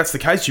just think if that's the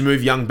case, you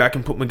move Young back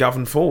and put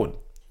McGovern forward.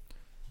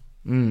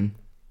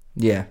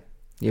 Yeah,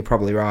 you're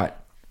probably right.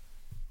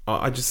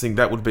 I just think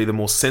that would be the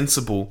more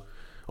sensible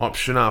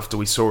option after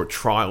we saw it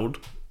trialled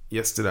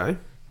yesterday.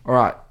 All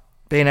right,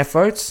 BNF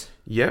votes?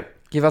 Yep.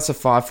 Give us a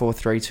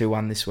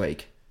 5-4-3-2-1 this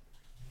week.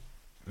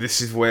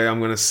 This is where I'm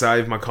going to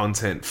save my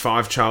content.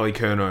 5 Charlie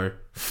Curnow,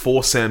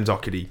 4 Sam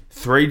Doherty,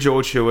 3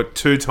 George Hewitt,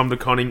 2 Tom De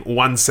Koning,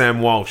 1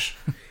 Sam Walsh.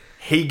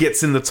 He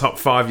gets in the top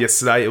 5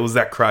 yesterday. It was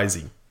that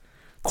crazy.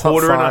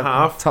 Quarter and a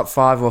half. Top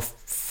 5 or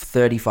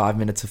 35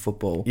 minutes of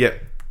football.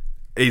 Yep.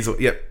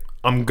 Easily. Yep.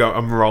 I'm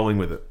rolling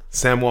with it.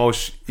 Sam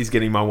Walsh is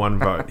getting my 1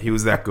 vote. He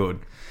was that good.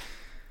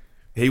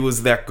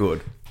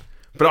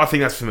 But I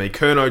think that's for me.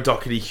 Curnow,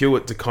 Doherty,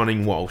 Hewitt, De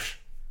Koning, Walsh.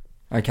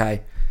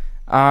 Okay.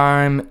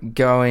 I'm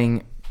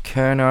going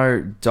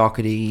Curnow,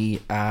 Doherty,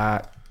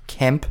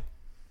 Kemp.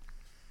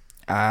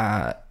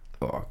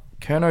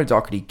 Curnow,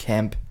 Doherty,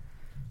 Kemp,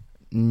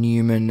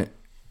 Newman,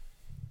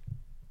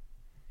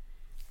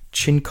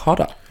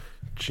 Chincotta.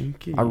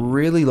 Chinky. I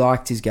really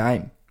liked his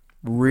game.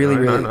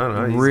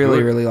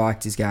 Really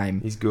liked his game.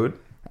 He's good.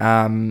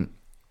 Doesn't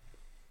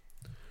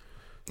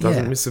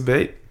miss a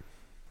beat.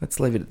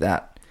 Let's leave it at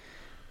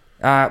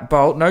that.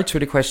 Bolt, no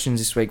Twitter questions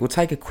this week. We'll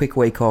take a quick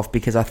week off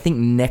because I think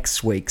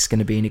next week's going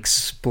to be an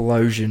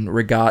explosion.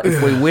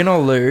 If we win or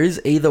lose,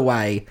 either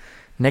way,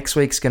 next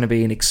week's going to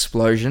be an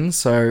explosion.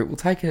 So we'll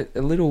take a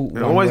little.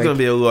 It's always going to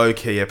be a low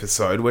key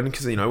episode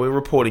because we're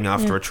reporting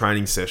after a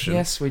training session.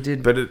 Yes, we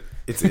did. But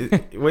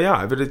we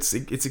are. But it's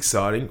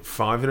exciting.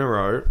 5 in a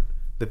row.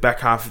 The back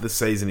half of the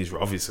season is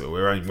obviously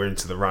we're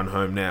into the run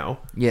home now.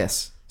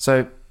 Yes.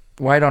 So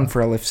wait on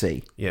for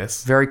LFC.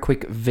 Yes. Very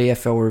quick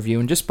VFL review.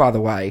 And just by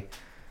the way,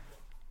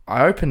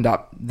 I opened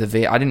up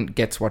I didn't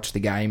get to watch the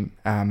game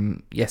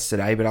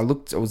yesterday, but I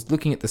was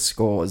looking at the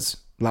scores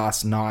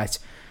last night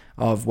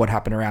of what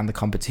happened around the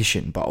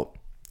competition, Bolt.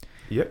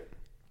 Yep.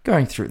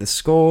 Going through the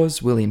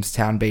scores,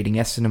 Williamstown beating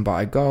Essendon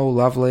by a goal,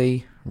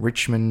 lovely.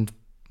 Richmond,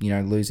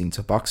 losing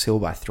to Box Hill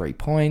by 3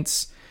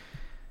 points.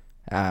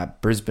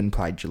 Brisbane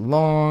played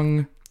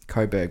Geelong.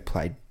 Coburg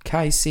played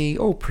Casey.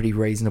 All pretty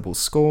reasonable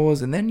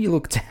scores. And then you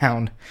look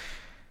down,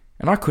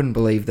 and I couldn't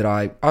believe that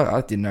I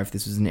didn't know if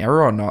this was an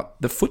error or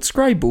not. The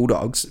Footscray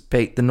Bulldogs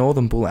beat the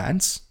Northern Bull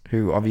Ants,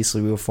 who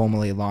obviously we were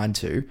formerly aligned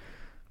to.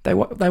 They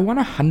won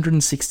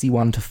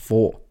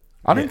 161-4.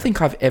 I don't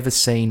think I've ever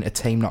seen a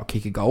team not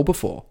kick a goal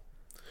before.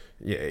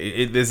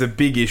 Yeah, there's a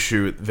big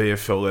issue at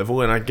VFL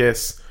level, and I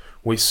guess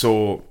we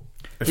saw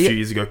a few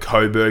years ago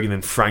Coburg and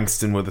then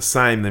Frankston were the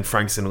same, then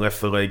Frankston left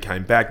the league,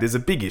 came back. There's a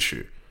big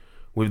issue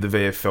with the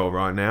VFL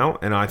right now,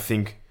 and I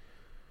think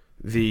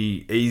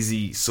the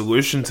easy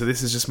solution to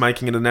this is just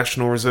making it a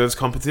national reserves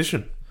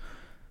competition.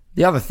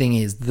 The other thing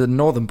is the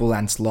Northern Bull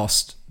Ants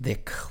lost their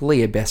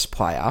clear best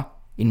player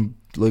in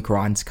Luke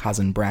Ryan's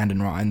cousin,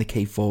 Brandon Ryan, the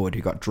key forward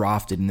who got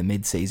drafted in the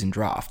mid-season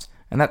draft,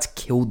 and that's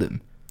killed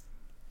them.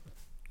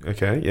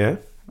 Okay, yeah.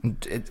 I'm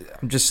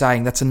just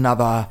saying that's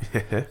another...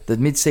 The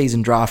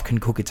mid-season draft can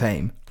cook a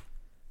team.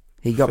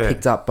 He got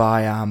picked up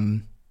by...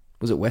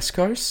 was it West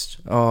Coast?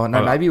 Oh,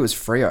 no, maybe it was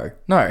Freo.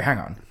 No, hang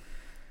on.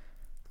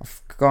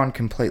 I've gone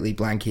completely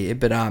blank here,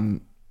 but...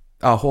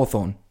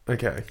 Hawthorn.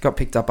 Okay. Got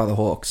picked up by the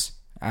Hawks.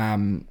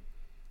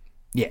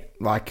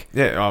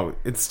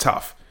 It's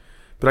tough.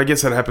 But I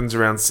guess that happens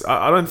around...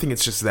 I don't think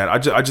it's just that.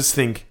 I just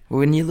think...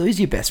 When you lose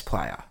your best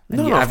player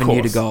and your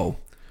avenue to goal...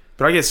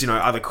 But I guess,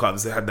 other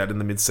clubs that had that in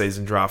the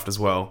mid-season draft as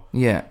well.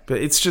 Yeah.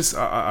 But it's just,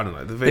 I don't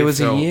know. The VFL... There was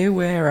a year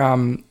where, I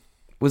think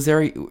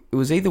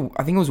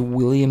it was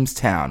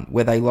Williamstown,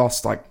 where they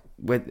lost,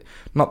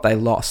 they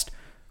lost,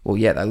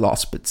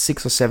 but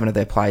 6 or 7 of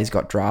their players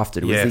got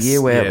drafted. It was the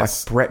year where,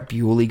 Brett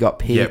Bewley got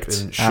picked.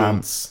 Yep, and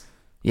Schultz.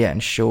 Yeah,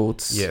 and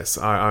Schultz. Yes,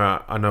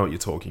 I know what you're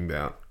talking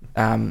about.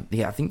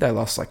 Yeah, I think they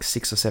lost like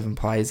 6 or 7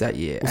 players that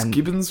year. Was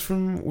Gibbons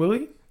from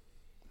Willie?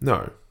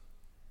 No.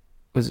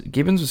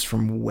 Gibbons was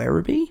from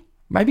Werribee?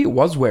 Maybe it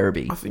was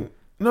Werribee. I think...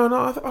 No,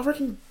 I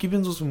reckon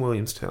Gibbons was from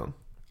Williamstown.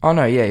 Oh,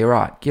 no, yeah, you're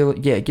right.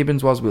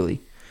 Gibbons was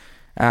Willie.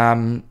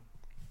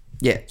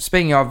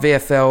 Speaking of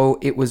VFL,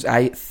 it was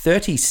a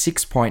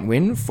 36-point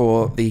win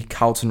for the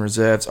Carlton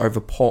Reserves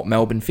over Port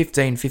Melbourne,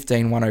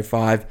 15-15,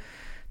 105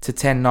 to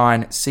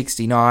 10-9,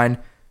 69.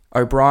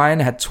 O'Brien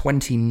had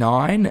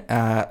 29,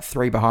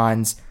 3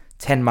 behinds,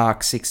 10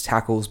 marks, 6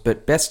 tackles,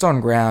 but best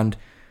on ground,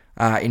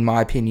 in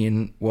my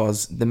opinion,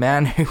 was the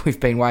man who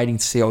we've been waiting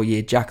to see all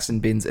year, Jackson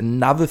Binns,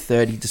 another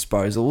 30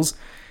 disposals,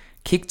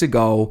 kicked a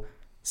goal,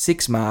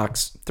 6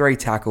 marks, 3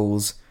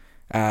 tackles.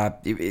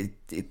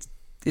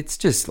 It's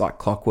just like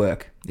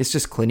clockwork. It's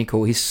just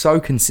clinical. He's so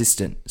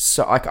consistent.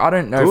 So I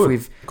don't know if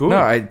we've... Good.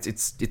 No,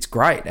 it's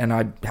great, and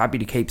I'm happy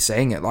to keep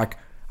seeing it. Like,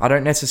 I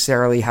don't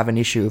necessarily have an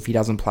issue if he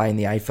doesn't play in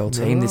the AFL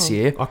team this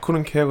year. I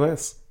couldn't care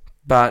less.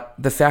 But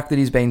the fact that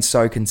he's been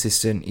so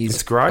consistent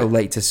is great.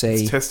 Elite to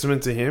see. It's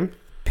testament to him.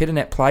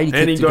 Pitternet played,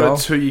 and he kicked a goal.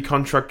 got a 2-year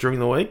contract during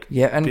the week.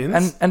 Yeah, and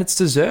it's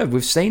deserved.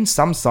 We've seen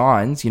some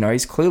signs.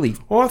 He's clearly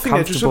Well, I think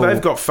comfortable.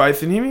 they've got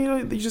faith in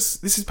him.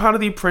 This is part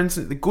of the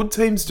apprentice. The good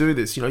teams do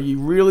this. You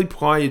really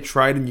play your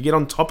trade and you get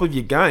on top of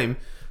your game,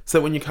 so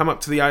that when you come up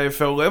to the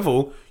AFL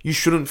level, you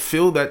shouldn't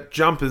feel that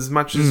jump as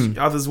much as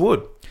others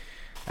would.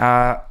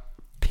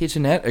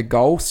 Pitternet, a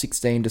goal,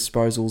 16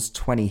 disposals,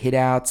 20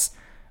 hitouts.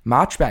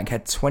 Marchbank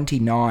had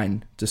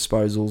 29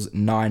 disposals,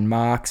 9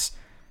 marks.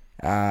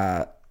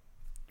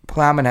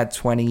 Plowman had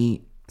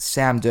 20.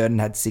 Sam Durden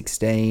had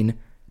 16.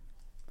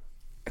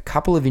 A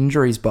couple of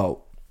injuries,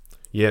 Bolt.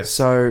 Yes.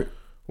 So...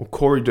 Well,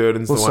 Corey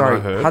Durden's the one I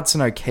heard.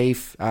 Hudson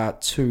O'Keefe,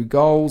 2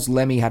 goals.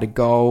 Lemmy had a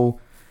goal.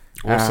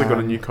 Also got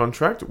a new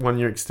contract,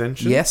 1-year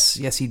extension. Yes,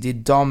 he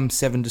did. Dom,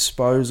 7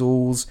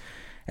 disposals.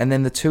 And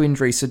then the 2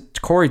 injuries. So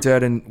Corey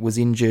Durden was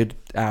injured,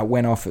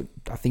 went off,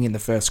 I think, in the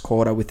first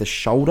quarter with a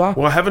shoulder.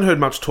 Well, I haven't heard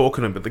much talk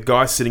on it, but the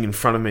guy sitting in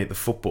front of me at the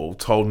football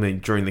told me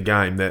during the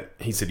game that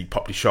he said he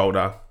popped his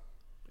shoulder,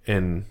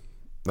 and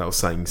they were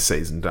saying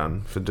season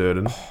done for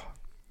Durden.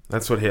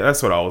 That's what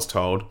I was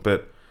told,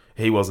 but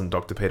he wasn't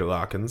Dr. Peter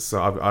Larkins,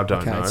 so I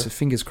don't know. Okay, so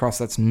fingers crossed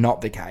that's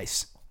not the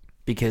case,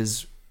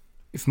 because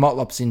if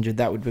Motlop's injured,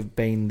 that would have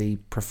been the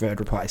preferred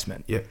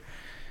replacement. Yeah.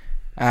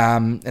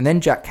 And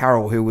then Jack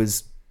Carroll, who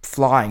was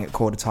flying at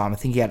quarter time. I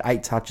think he had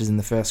 8 touches in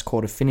the first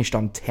quarter, finished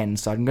on 10.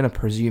 So I'm going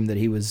to assume that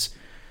he was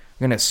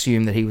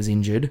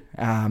injured.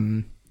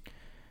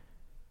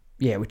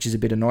 Which is a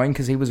bit annoying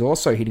because he was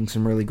also hitting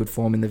some really good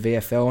form in the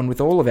VFL. And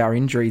with all of our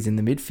injuries in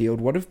the midfield,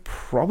 would have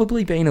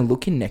probably been a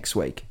look in next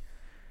week.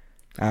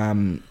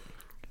 Probably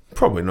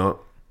not.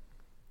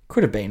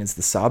 Could have been as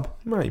the sub.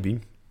 Maybe.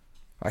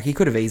 Like, he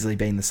could have easily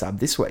been the sub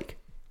this week.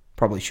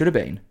 Probably should have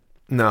been.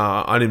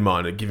 No, I didn't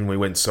mind it, given we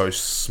went so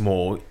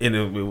small.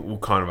 And we were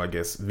kind of, I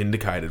guess,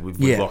 vindicated.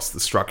 We lost the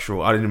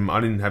structural. I didn't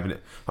have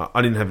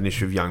an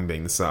issue of Young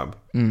being the sub.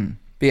 But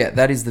yeah,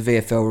 that is the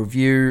VFL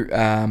review.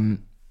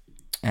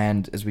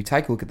 And as we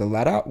take a look at the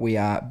ladder, we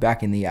are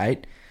back in the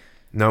 8.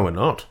 No, we're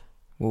not.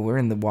 Well, we're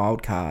in the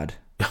wild card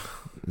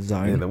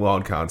zone. Yeah, the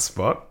wild card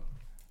spot.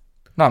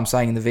 No, I'm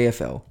saying in the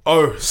VFL.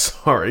 Oh,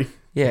 sorry.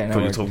 Yeah, I thought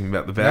you were talking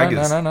about the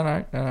baggers.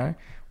 No.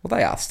 Well,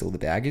 they are still the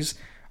baggers.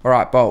 All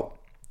right, Bolt.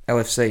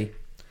 LFC.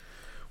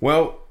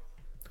 Well,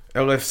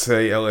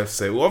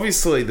 LFC. Well,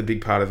 obviously, the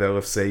big part of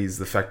LFC is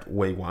the fact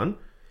we won.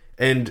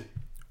 And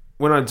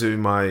when I do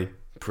my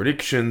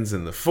predictions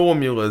and the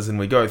formulas and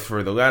we go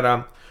through the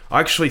ladder, I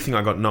actually think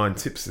I got 9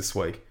 tips this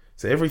week.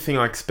 So everything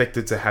I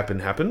expected to happen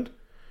happened.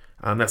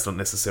 That's not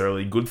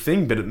necessarily a good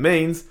thing, but it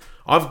means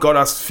I've got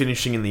us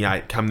finishing in the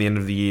 8 come the end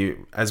of the year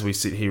as we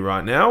sit here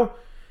right now.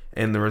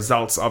 And the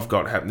results I've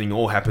got happening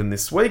all happened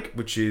this week,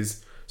 which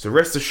is... So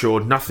rest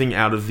assured, nothing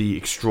out of the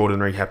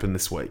extraordinary happened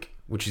this week,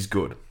 which is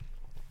good.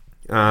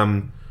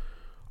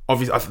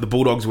 Obviously, I think the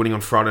Bulldogs winning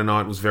on Friday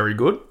night was very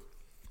good.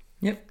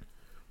 Yep.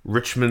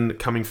 Richmond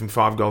coming from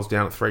 5 goals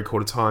down at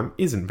 3/4 time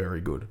isn't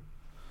very good.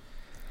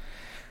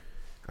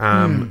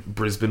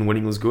 Brisbane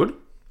winning was good.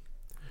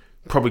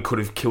 Probably could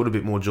have killed a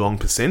bit more Geelong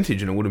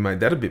percentage and it would have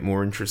made that a bit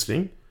more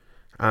interesting.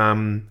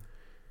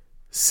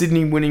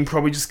 Sydney winning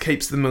probably just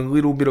keeps them a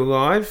little bit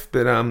alive,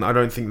 but I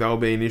don't think that'll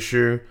be an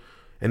issue.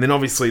 And then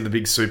obviously the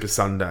big Super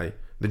Sunday.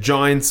 The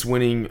Giants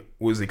winning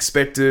was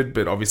expected,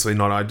 but obviously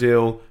not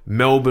ideal.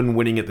 Melbourne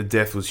winning at the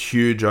death was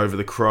huge over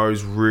the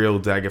Crows. Real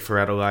dagger for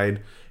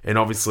Adelaide. And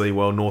obviously,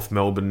 North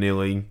Melbourne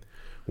nearly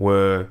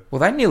were... Well,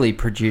 they nearly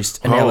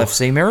produced an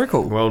LFC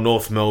miracle. Well,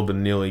 North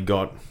Melbourne nearly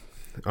got,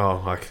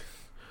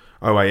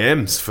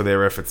 OAMs for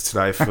their efforts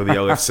today for the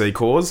LFC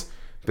cause.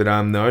 But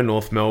no,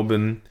 North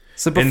Melbourne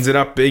ended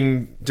up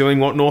doing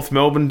what North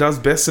Melbourne does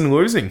best in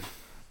losing.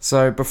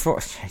 So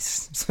before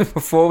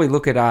we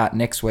look at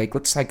next week,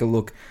 let's take a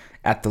look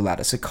at the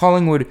ladder. So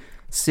Collingwood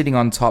sitting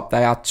on top.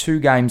 They are 2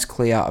 games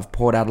clear of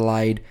Port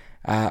Adelaide.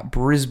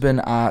 Brisbane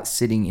are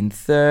sitting in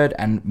 3rd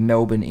and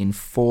Melbourne in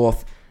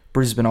 4th.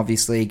 Brisbane,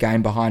 obviously, a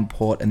game behind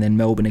Port, and then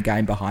Melbourne, a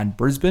game behind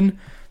Brisbane.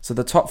 So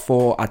the top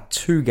 4 are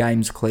 2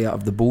 games clear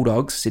of the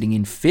Bulldogs, sitting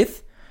in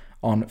 5th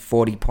on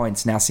 40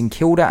 points. Now, St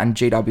Kilda and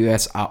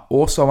GWS are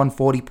also on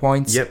 40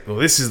 points. Yep, well,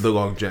 this is the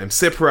log jam.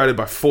 Separated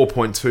by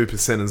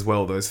 4.2% as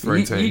well, those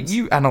 3 teams.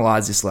 You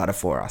analyse this ladder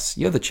for us.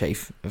 You're the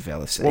chief of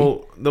LFC.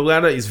 Well, the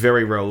ladder is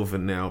very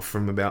relevant now.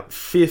 From about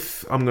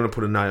 5th, I'm going to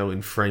put a nail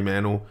in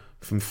Fremantle.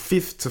 From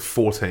 5th to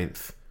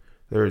 14th,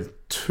 there are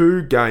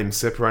 2 games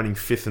separating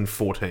 5th and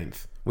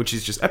 14th, which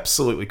is just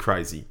absolutely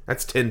crazy.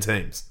 That's 10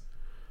 teams.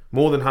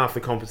 More than half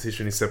the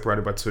competition is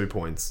separated by 2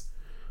 points,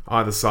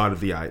 either side of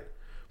the 8.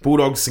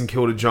 Bulldogs, St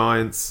Kilda,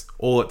 Giants,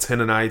 all at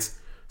 10 and 8,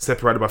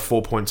 separated by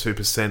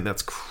 4.2%.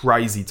 That's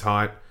crazy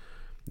tight.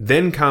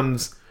 Then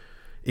comes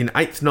in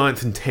 8th,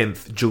 9th and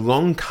 10th,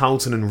 Geelong,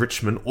 Carlton and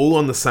Richmond, all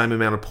on the same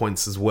amount of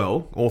points as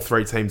well. All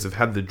 3 teams have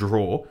had the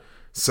draw.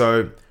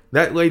 So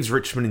that leaves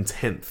Richmond in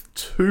 10th.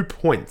 2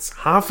 points.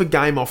 Half a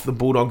game off the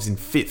Bulldogs in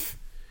 5th,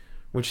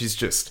 which is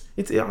just...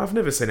 I've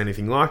never seen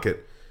anything like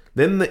it.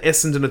 Then the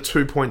Essendon are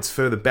 2 points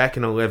further back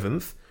in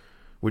 11th,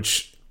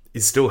 which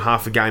is still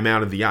half a game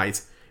out of the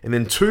 8. And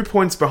then 2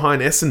 points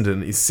behind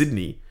Essendon is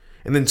Sydney.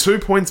 And then 2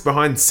 points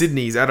behind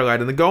Sydney is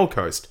Adelaide and the Gold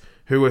Coast,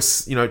 who are,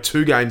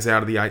 2 games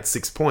out of the 8,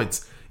 6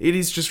 points. It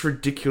is just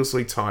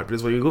ridiculously tight. But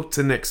as we look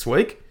to next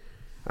week,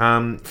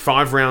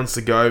 5 rounds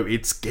to go,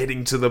 it's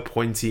getting to the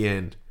pointy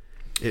end.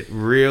 It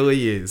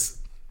really is.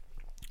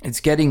 It's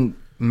getting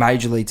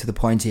majorly to the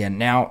pointy end.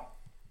 Now,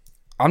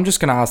 I'm just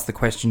going to ask the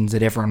questions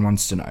that everyone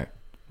wants to know.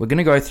 We're going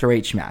to go through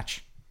each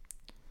match.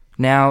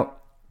 Now,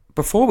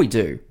 before we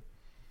do,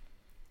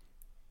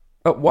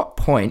 at what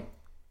point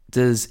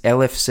does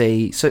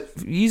LFC... So,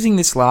 using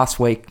this last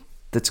week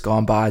that's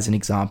gone by as an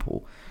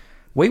example,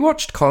 we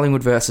watched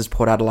Collingwood versus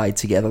Port Adelaide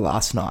together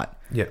last night.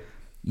 Yeah.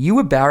 You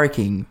were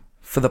barracking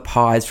for the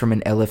Pies from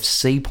an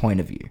LFC point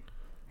of view.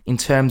 In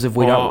terms of...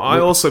 I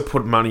also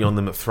put money on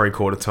them at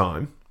 3/4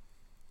 time.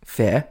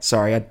 Fair.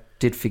 Sorry, I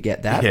did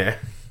forget that.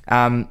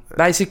 Yeah.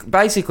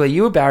 Basically,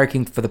 you were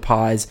barracking for the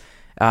Pies,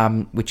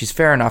 which is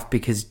fair enough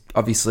because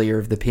obviously you're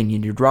of the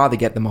opinion you'd rather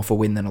get them off a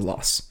win than a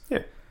loss.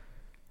 Yeah.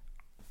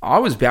 I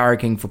was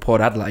barracking for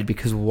Port Adelaide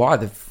because why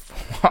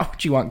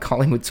would you want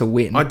Collingwood to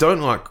win? I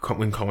don't like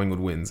when Collingwood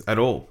wins at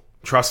all.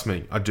 Trust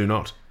me, I do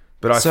not.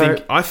 But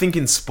I think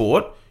in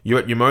sport, you're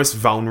at your most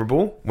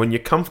vulnerable when you're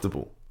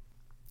comfortable.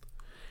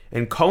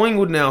 And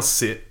Collingwood now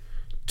sit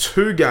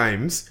 2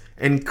 games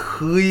and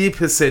clear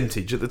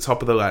percentage at the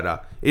top of the ladder.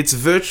 It's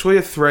virtually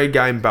a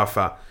 3-game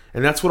buffer,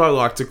 and that's what I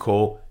like to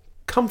call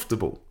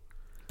comfortable.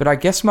 But I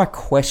guess my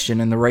question,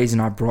 and the reason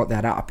I brought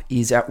that up,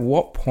 is at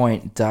what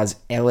point does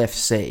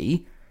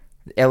LFC's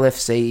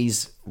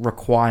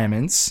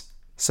requirements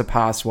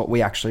surpass what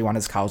we actually want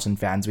as Carlton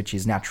fans, which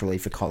is naturally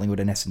for Collingwood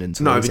and Essendon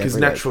to lose. No, because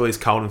naturally as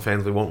Carlton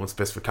fans, we want what's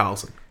best for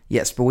Carlton.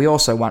 Yes, but we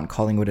also want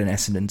Collingwood and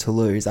Essendon to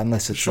lose,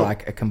 unless it's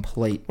like a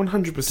complete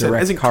 100%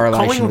 direct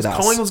correlation with us.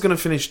 Collingwood's going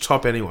to finish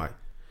top anyway.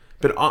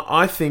 But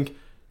I think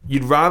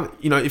you'd rather,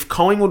 if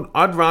Collingwood,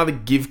 I'd rather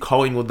give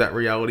Collingwood that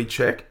reality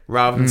check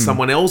rather than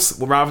someone else,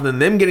 rather than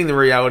them getting the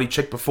reality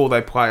check before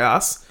they play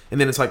us.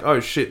 And then it's like, oh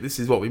shit, this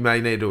is what we may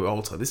need to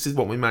alter. This is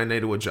what we may need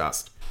to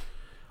adjust.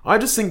 I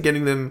just think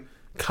getting them,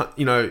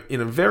 in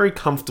a very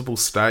comfortable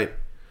state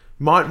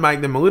might make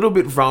them a little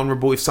bit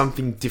vulnerable if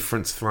something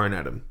different's thrown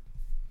at them.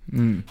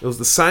 It was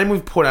the same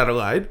with Port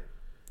Adelaide.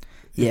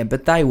 Yeah,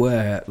 but they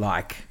were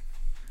like...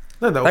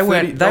 No, they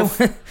were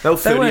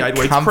 38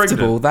 weeks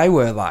pregnant. They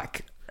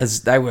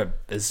were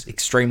as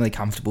extremely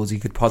comfortable as you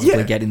could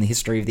possibly get in the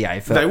history of the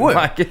AFL. They were.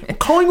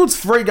 Collingwood's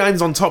 3 games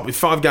on top with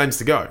 5 games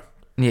to go.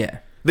 Yeah.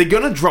 They're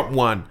going to drop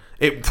one.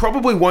 It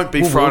probably won't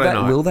be Friday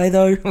night. Will they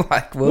though?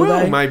 Will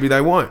they? Maybe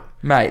they won't.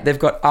 Mate, they've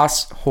got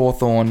us,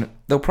 Hawthorn.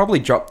 They'll probably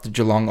drop the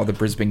Geelong or the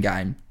Brisbane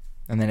game.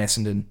 And then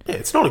Essendon. Yeah,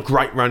 it's not a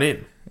great run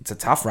in. It's a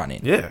tough run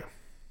in. Yeah.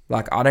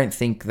 I don't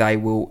think they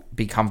will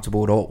be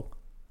comfortable at all.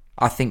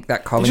 I think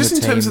that Collingwood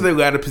just in terms of their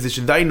ladder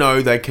position, they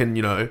know they can,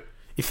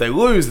 if they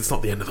lose, it's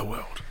not the end of the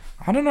world.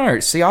 I don't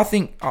know. See, I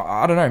think,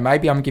 I don't know,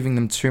 maybe I'm giving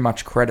them too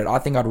much credit. I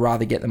think I'd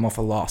rather get them off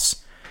a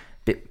loss.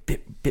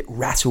 Bit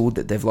rattled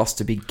that they've lost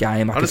a big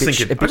game. A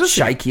bit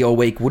shaky all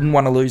week. Wouldn't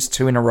want to lose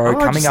 2 in a row.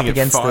 Coming up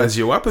against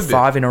the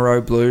 5 in a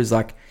row Blues.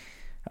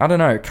 I don't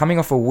know. Coming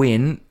off a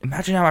win,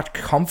 imagine how much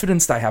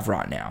confidence they have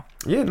right now.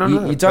 Yeah,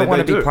 You don't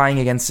want to be playing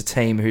against a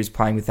team who's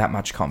playing with that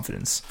much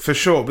confidence. For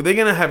sure. But they're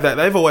going to have that.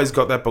 They've always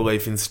got that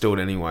belief instilled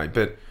anyway.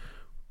 But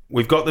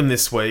we've got them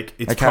this week.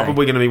 It's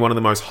probably going to be one of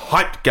the most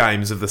hyped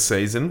games of the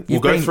season. We'll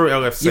go through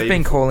LFC. You've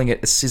been calling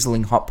it a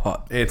sizzling hot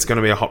pot. It's going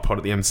to be a hot pot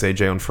at the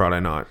MCG on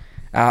Friday night.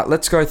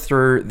 Let's go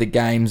through the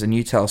games and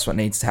you tell us what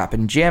needs to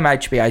happen.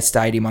 GMHBA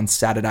Stadium on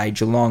Saturday,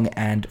 Geelong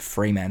and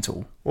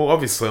Fremantle. Well,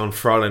 obviously on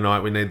Friday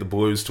night we need the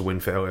Blues to win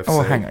for LFC.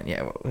 Oh, hang on.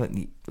 Yeah,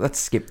 let's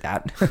skip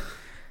that.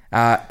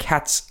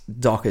 Cats,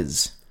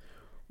 Dockers.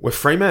 We're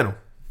Fremantle.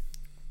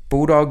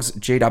 Bulldogs,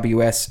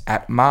 GWS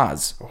at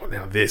Mars. Oh,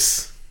 now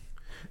this.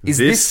 Is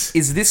this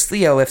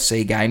the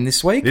LFC game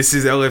this week? This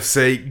is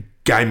LFC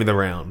game of the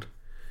round.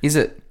 Is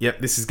it? Yep,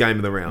 this is game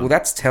of the round. Well,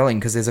 that's telling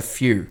because there's a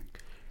few.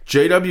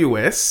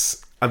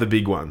 GWS are the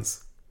big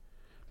ones.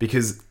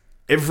 Because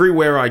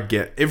everywhere I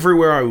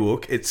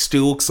look, it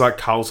still looks like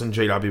Carlton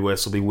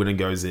GWS will be winner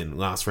goes in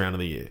last round of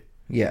the year.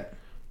 Yeah.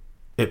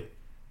 It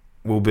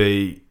will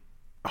be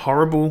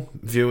horrible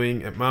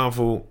viewing at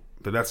Marvel,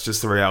 but that's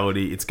just the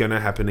reality. It's going to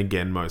happen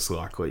again, most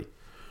likely.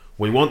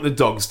 We want the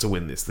Dogs to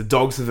win this. The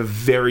Dogs have a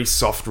very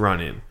soft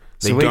run in.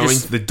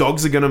 The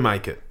Dogs are going to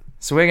make it.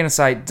 So we're going to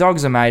say,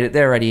 Dogs are made it.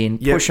 They're already in.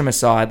 Yep. Push them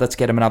aside. Let's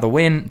get them another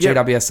win. Yep.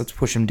 GWS, let's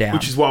push them down.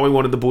 Which is why we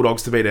wanted the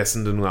Bulldogs to beat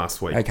Essendon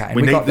last week. Okay,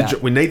 we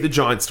need the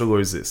Giants to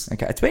lose this.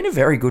 Okay, it's been a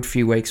very good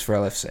few weeks for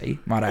LFC,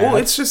 might I add. Well,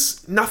 it's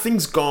just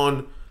nothing's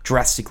gone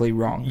drastically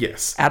wrong.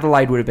 Yes.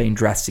 Adelaide would have been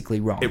drastically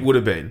wrong. It would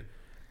have been.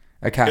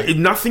 Okay.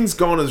 Nothing's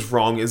gone as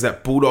wrong as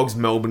that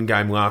Bulldogs-Melbourne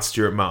game last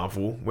year at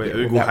Marvel, where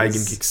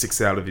Ugle-Hagen kicked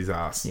 6 out of his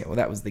ass. Yeah, well,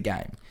 that was the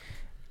game.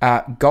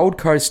 Gold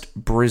Coast,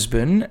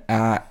 Brisbane.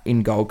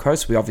 In Gold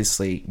Coast, we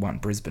obviously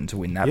want Brisbane to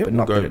win that, but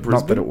not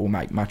that it will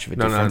make much of a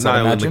difference.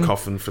 No, nail in the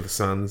coffin for the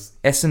Suns.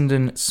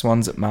 Essendon,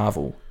 Swans at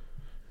Marvel.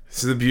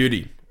 This is the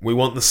beauty. We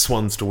want the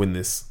Swans to win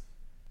this.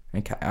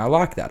 Okay, I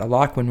like that. I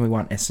like when we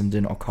want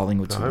Essendon or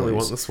Collingwood to lose. We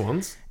want the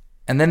Swans.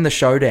 And then the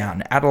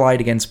showdown, Adelaide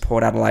against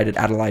Port Adelaide at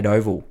Adelaide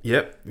Oval.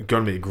 Yep, it's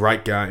going to be a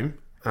great game.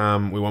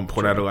 We want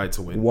Port Adelaide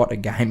to win. What a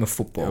game of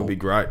football. It'll be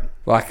great.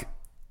 Like,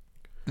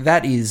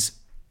 that is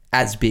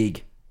as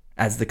big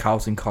as the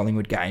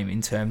Carlton-Collingwood game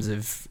in terms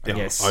of, I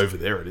guess... Over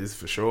there it is,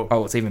 for sure.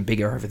 Oh, it's even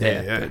bigger over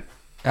there. Yeah.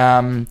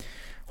 But,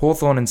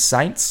 Hawthorn and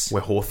Saints.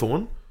 We're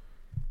Hawthorn.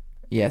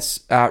 Yes.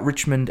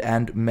 Richmond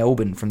and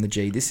Melbourne from the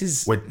G.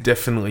 We're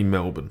definitely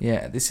Melbourne.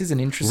 Yeah, this is an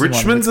interesting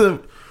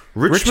one.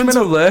 Richmond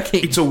are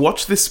lurking. To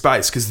watch this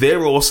space, because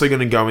they're also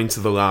going to go into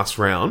the last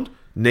round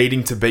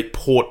needing to beat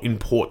Port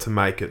to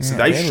make it. So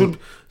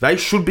they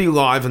should be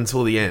live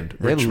until the end.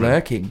 They're Richmond.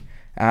 Lurking.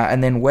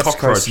 And then West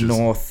Coast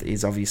North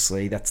is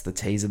obviously, that's the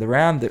tease of the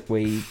round that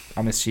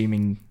I'm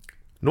assuming...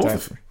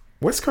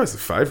 West Coast are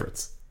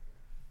favourites.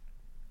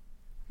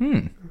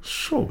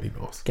 Surely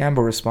not.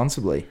 Gamble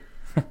responsibly.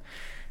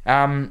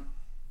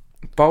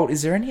 Bolt,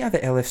 is there any other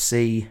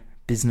LFC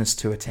business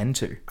to attend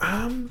to?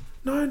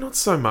 No, not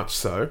so much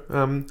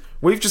so.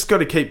 We've just got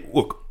to keep...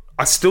 Look,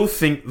 I still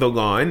think the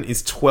line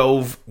is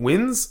 12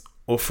 wins,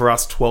 or for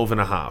us,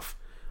 12.5.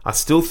 I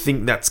still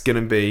think that's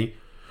going to be...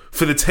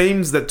 For the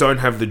teams that don't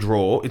have the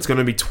draw, it's going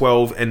to be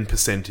 12 and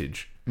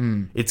percentage.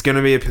 It's going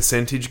to be a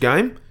percentage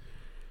game.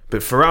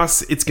 But for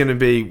us, it's going to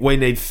be... We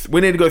need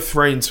to go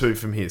 3-2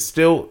 from here.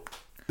 Still,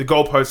 the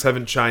goalposts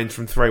haven't changed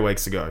from 3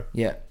 weeks ago.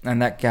 Yeah,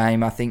 and that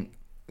game, I think,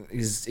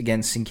 is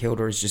against St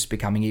Kilda is just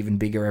becoming even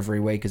bigger every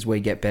week as we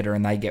get better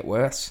and they get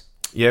worse.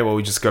 Yeah, well,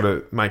 we just got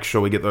to make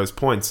sure we get those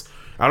points.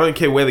 I don't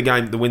care where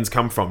the wins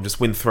come from. Just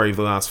win 3 of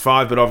the last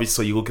 5. But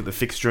obviously, you look at the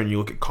fixture and you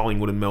look at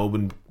Collingwood and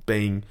Melbourne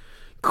being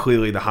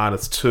clearly the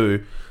hardest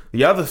 2.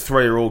 The other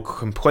 3 are all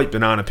complete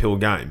banana peel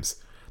games.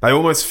 They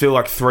almost feel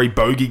like 3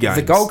 bogey games.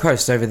 The Gold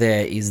Coast over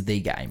there is the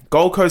game.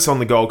 Gold Coast on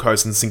the Gold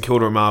Coast and St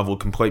Kilda and Marvel,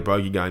 complete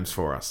bogey games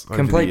for us.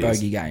 Complete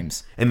bogey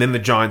games. And then the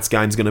Giants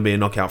game's going to be a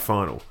knockout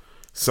final.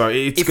 So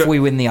if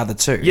we win the other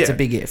 2, it's a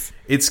big if.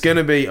 It's going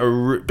to be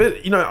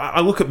but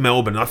I look at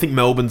Melbourne. I think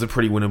Melbourne's a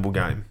pretty winnable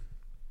game.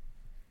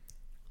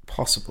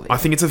 Possibly. I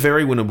think it's a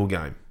very winnable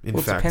game. In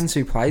fact, it depends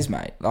who plays,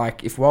 mate.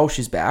 Like if Walsh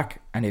is back,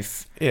 and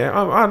if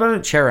I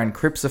don't. Chera and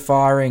Cripps are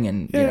firing,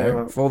 and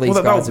if all these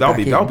guys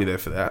they'll be there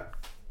for that.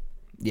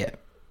 Yeah,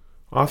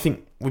 I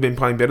think we've been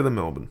playing better than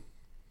Melbourne.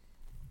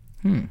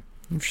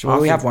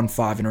 Well, we have won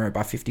 5 in a row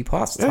by 50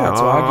 plus. It's hard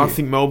to I argue.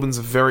 think Melbourne's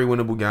a very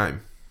winnable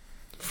game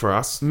for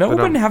us.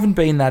 Melbourne haven't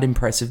been that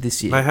impressive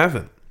this year. They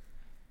haven't.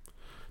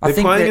 They're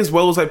playing as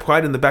well as they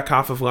played in the back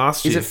half of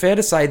last year. Is it fair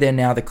to say they're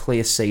now the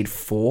clear seed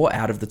 4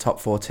 out of the top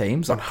 4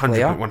 teams?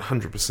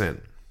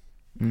 100%.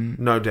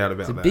 No doubt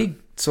about that. It's a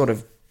big sort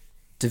of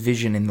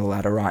division in the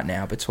ladder right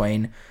now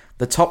between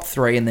the top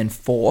 3 and then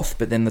 4th,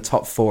 but then the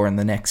top 4 and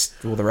the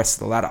rest of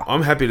the ladder.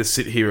 I'm happy to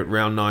sit here at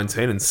round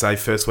 19 and say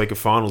first week of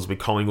finals will be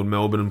Collingwood,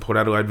 Melbourne and Port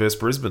Adelaide versus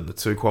Brisbane, the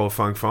 2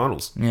 qualifying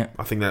finals. Yeah.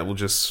 I think that will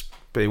just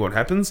be what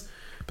happens.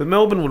 But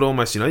Melbourne would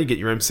almost, you get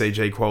your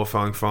MCG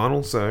qualifying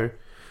final, so...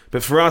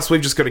 But for us,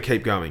 we've just got to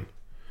keep going.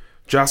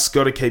 Just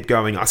got to keep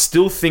going. I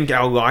still think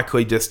our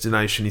likely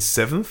destination is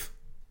 7th.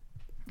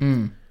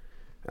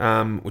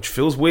 Which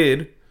feels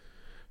weird,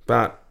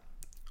 but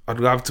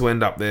I'd love to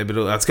end up there, but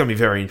it's going to be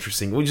very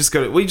interesting. Look,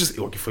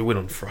 if we win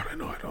on Friday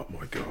night, oh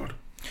my God.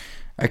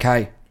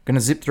 Okay, going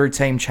to zip through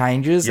team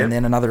changes and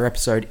then another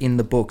episode in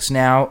the books.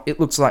 Now,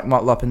 it looks like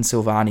Motlop and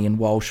Silvani and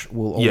Walsh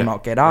will all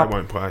not get up. They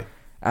won't play.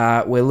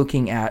 We're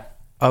looking at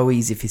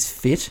Owies if he's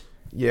fit.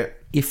 Yeah.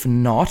 If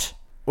not...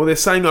 Well, they're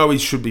saying Owies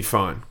should be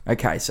fine.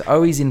 Okay, so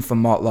Owies in for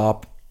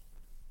Motlop.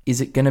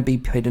 Is it going to be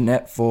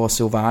Peternet for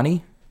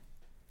Silvani?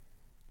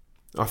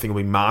 I think it'll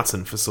be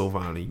Martin for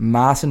Silvani.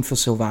 Martin for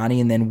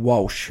Silvani and then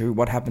Walsh.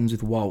 What happens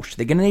with Walsh?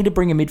 They're going to need to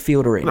bring a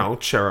midfielder in. No,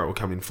 Chera will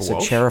come in for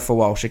Walsh. So Chera for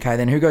Walsh. Okay,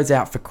 then who goes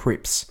out for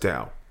Cripps?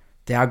 Dow.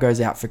 Dow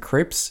goes out for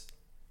Cripps.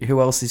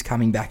 Who else is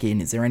coming back in?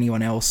 Is there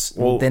anyone else?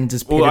 Well, then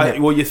does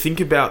Peternet... you think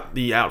about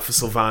the out for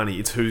Silvani.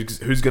 It's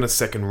who's going to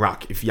second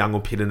ruck if Young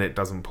or Peternet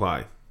doesn't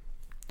play.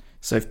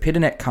 So if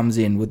Pitternet comes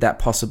in, would that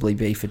possibly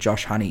be for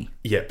Josh Honey?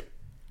 Yep.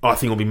 I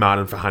think it'll be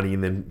Martin for Honey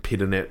and then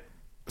Pitternet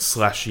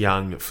 /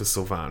 Young for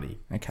Silvani.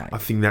 Okay. I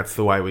think that's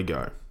the way we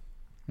go.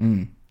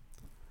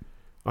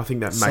 I think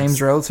that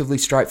seems relatively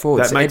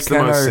straightforward. That makes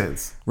the most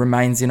sense.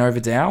 Remains in over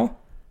Dow?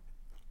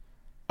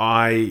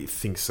 I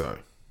think so.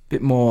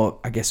 Bit more,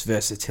 I guess,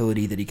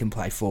 versatility that he can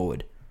play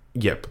forward.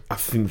 Yep. I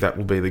think that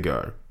will be the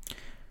go.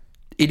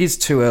 It is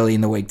too early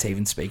in the week to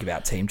even speak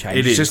about team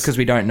changes. It is. Just because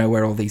we don't know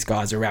where all these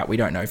guys are at. We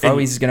don't know if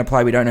Owies is going to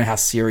play. We don't know how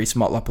serious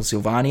Motlop or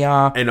Silvani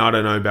are. And I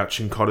don't know about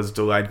Chincotta's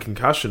delayed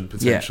concussion,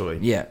 potentially.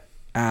 Yeah.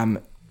 And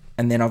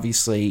then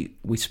obviously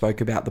we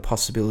spoke about the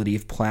possibility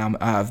of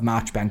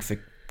Marchbank for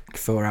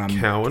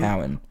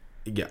Cowan.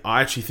 Yeah,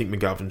 I actually think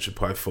McGovern should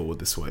play forward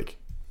this week.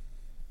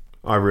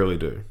 I really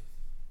do.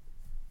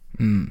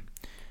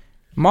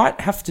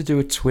 Might have to do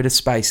a Twitter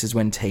Spaces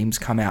when teams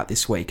come out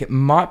this week. It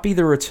might be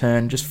the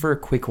return just for a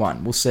quick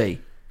one. We'll see.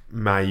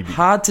 Maybe. It's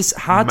hard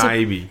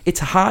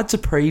to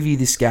preview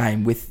this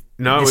game with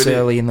this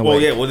early in the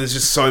week. Well, there's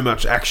just so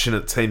much action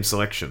at team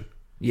selection.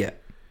 Yeah.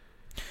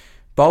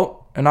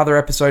 Bolt, another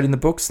episode in the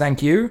books.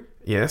 Thank you.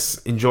 Yes.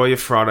 Enjoy your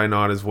Friday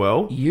night as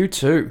well. You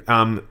too.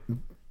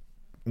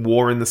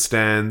 War in the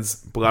stands,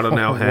 blood on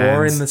our hands.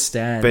 War in the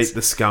stands. Beat the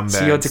scumbags.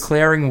 So you're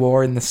declaring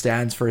war in the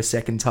stands for a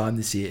second time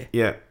this year?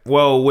 Yeah.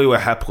 Well, we were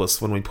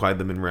hapless when we played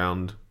them in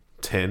round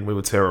 10. We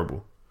were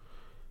terrible.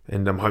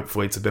 And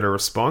hopefully it's a better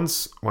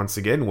response. Once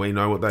again, we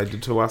know what they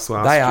did to us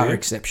last year. They are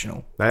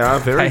exceptional. They are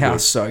very good. They are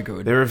so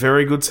good. They're a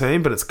very good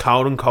team, but it's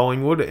Carlton,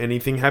 Collingwood.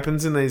 Anything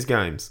happens in these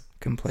games.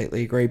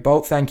 Completely agree.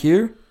 Bolt, thank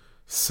you.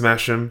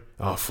 Smash them.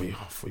 If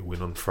we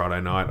win on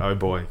Friday night, oh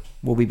boy.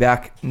 We'll be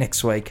back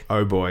next week.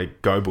 Oh boy,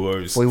 go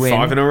Blues. If we win,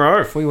 5 in a row.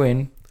 If we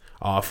win.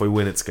 If we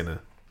win, it's going to...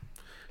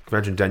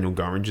 Imagine Daniel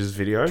Gorringe's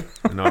video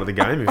the night of the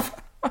game if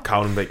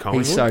Carlton beat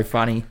Collingwood. He's so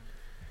funny.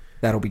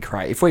 That'll be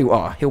great.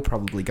 He'll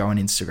probably go on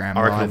Instagram.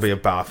 I reckon it'll be a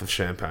bath of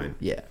champagne.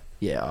 Yeah.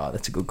 Yeah,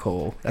 that's a good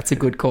call.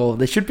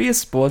 There should be a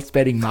sports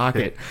betting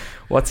market.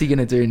 What's he going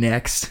to do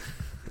next?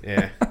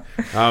 Yeah.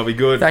 I'll be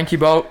good. Thank you,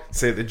 Bolt.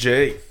 See you at the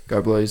G.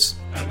 Go Blues.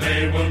 And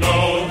they will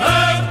know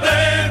that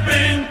they've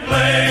been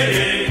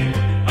playing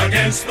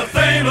against the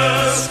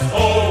famous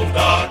old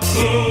dark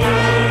moon.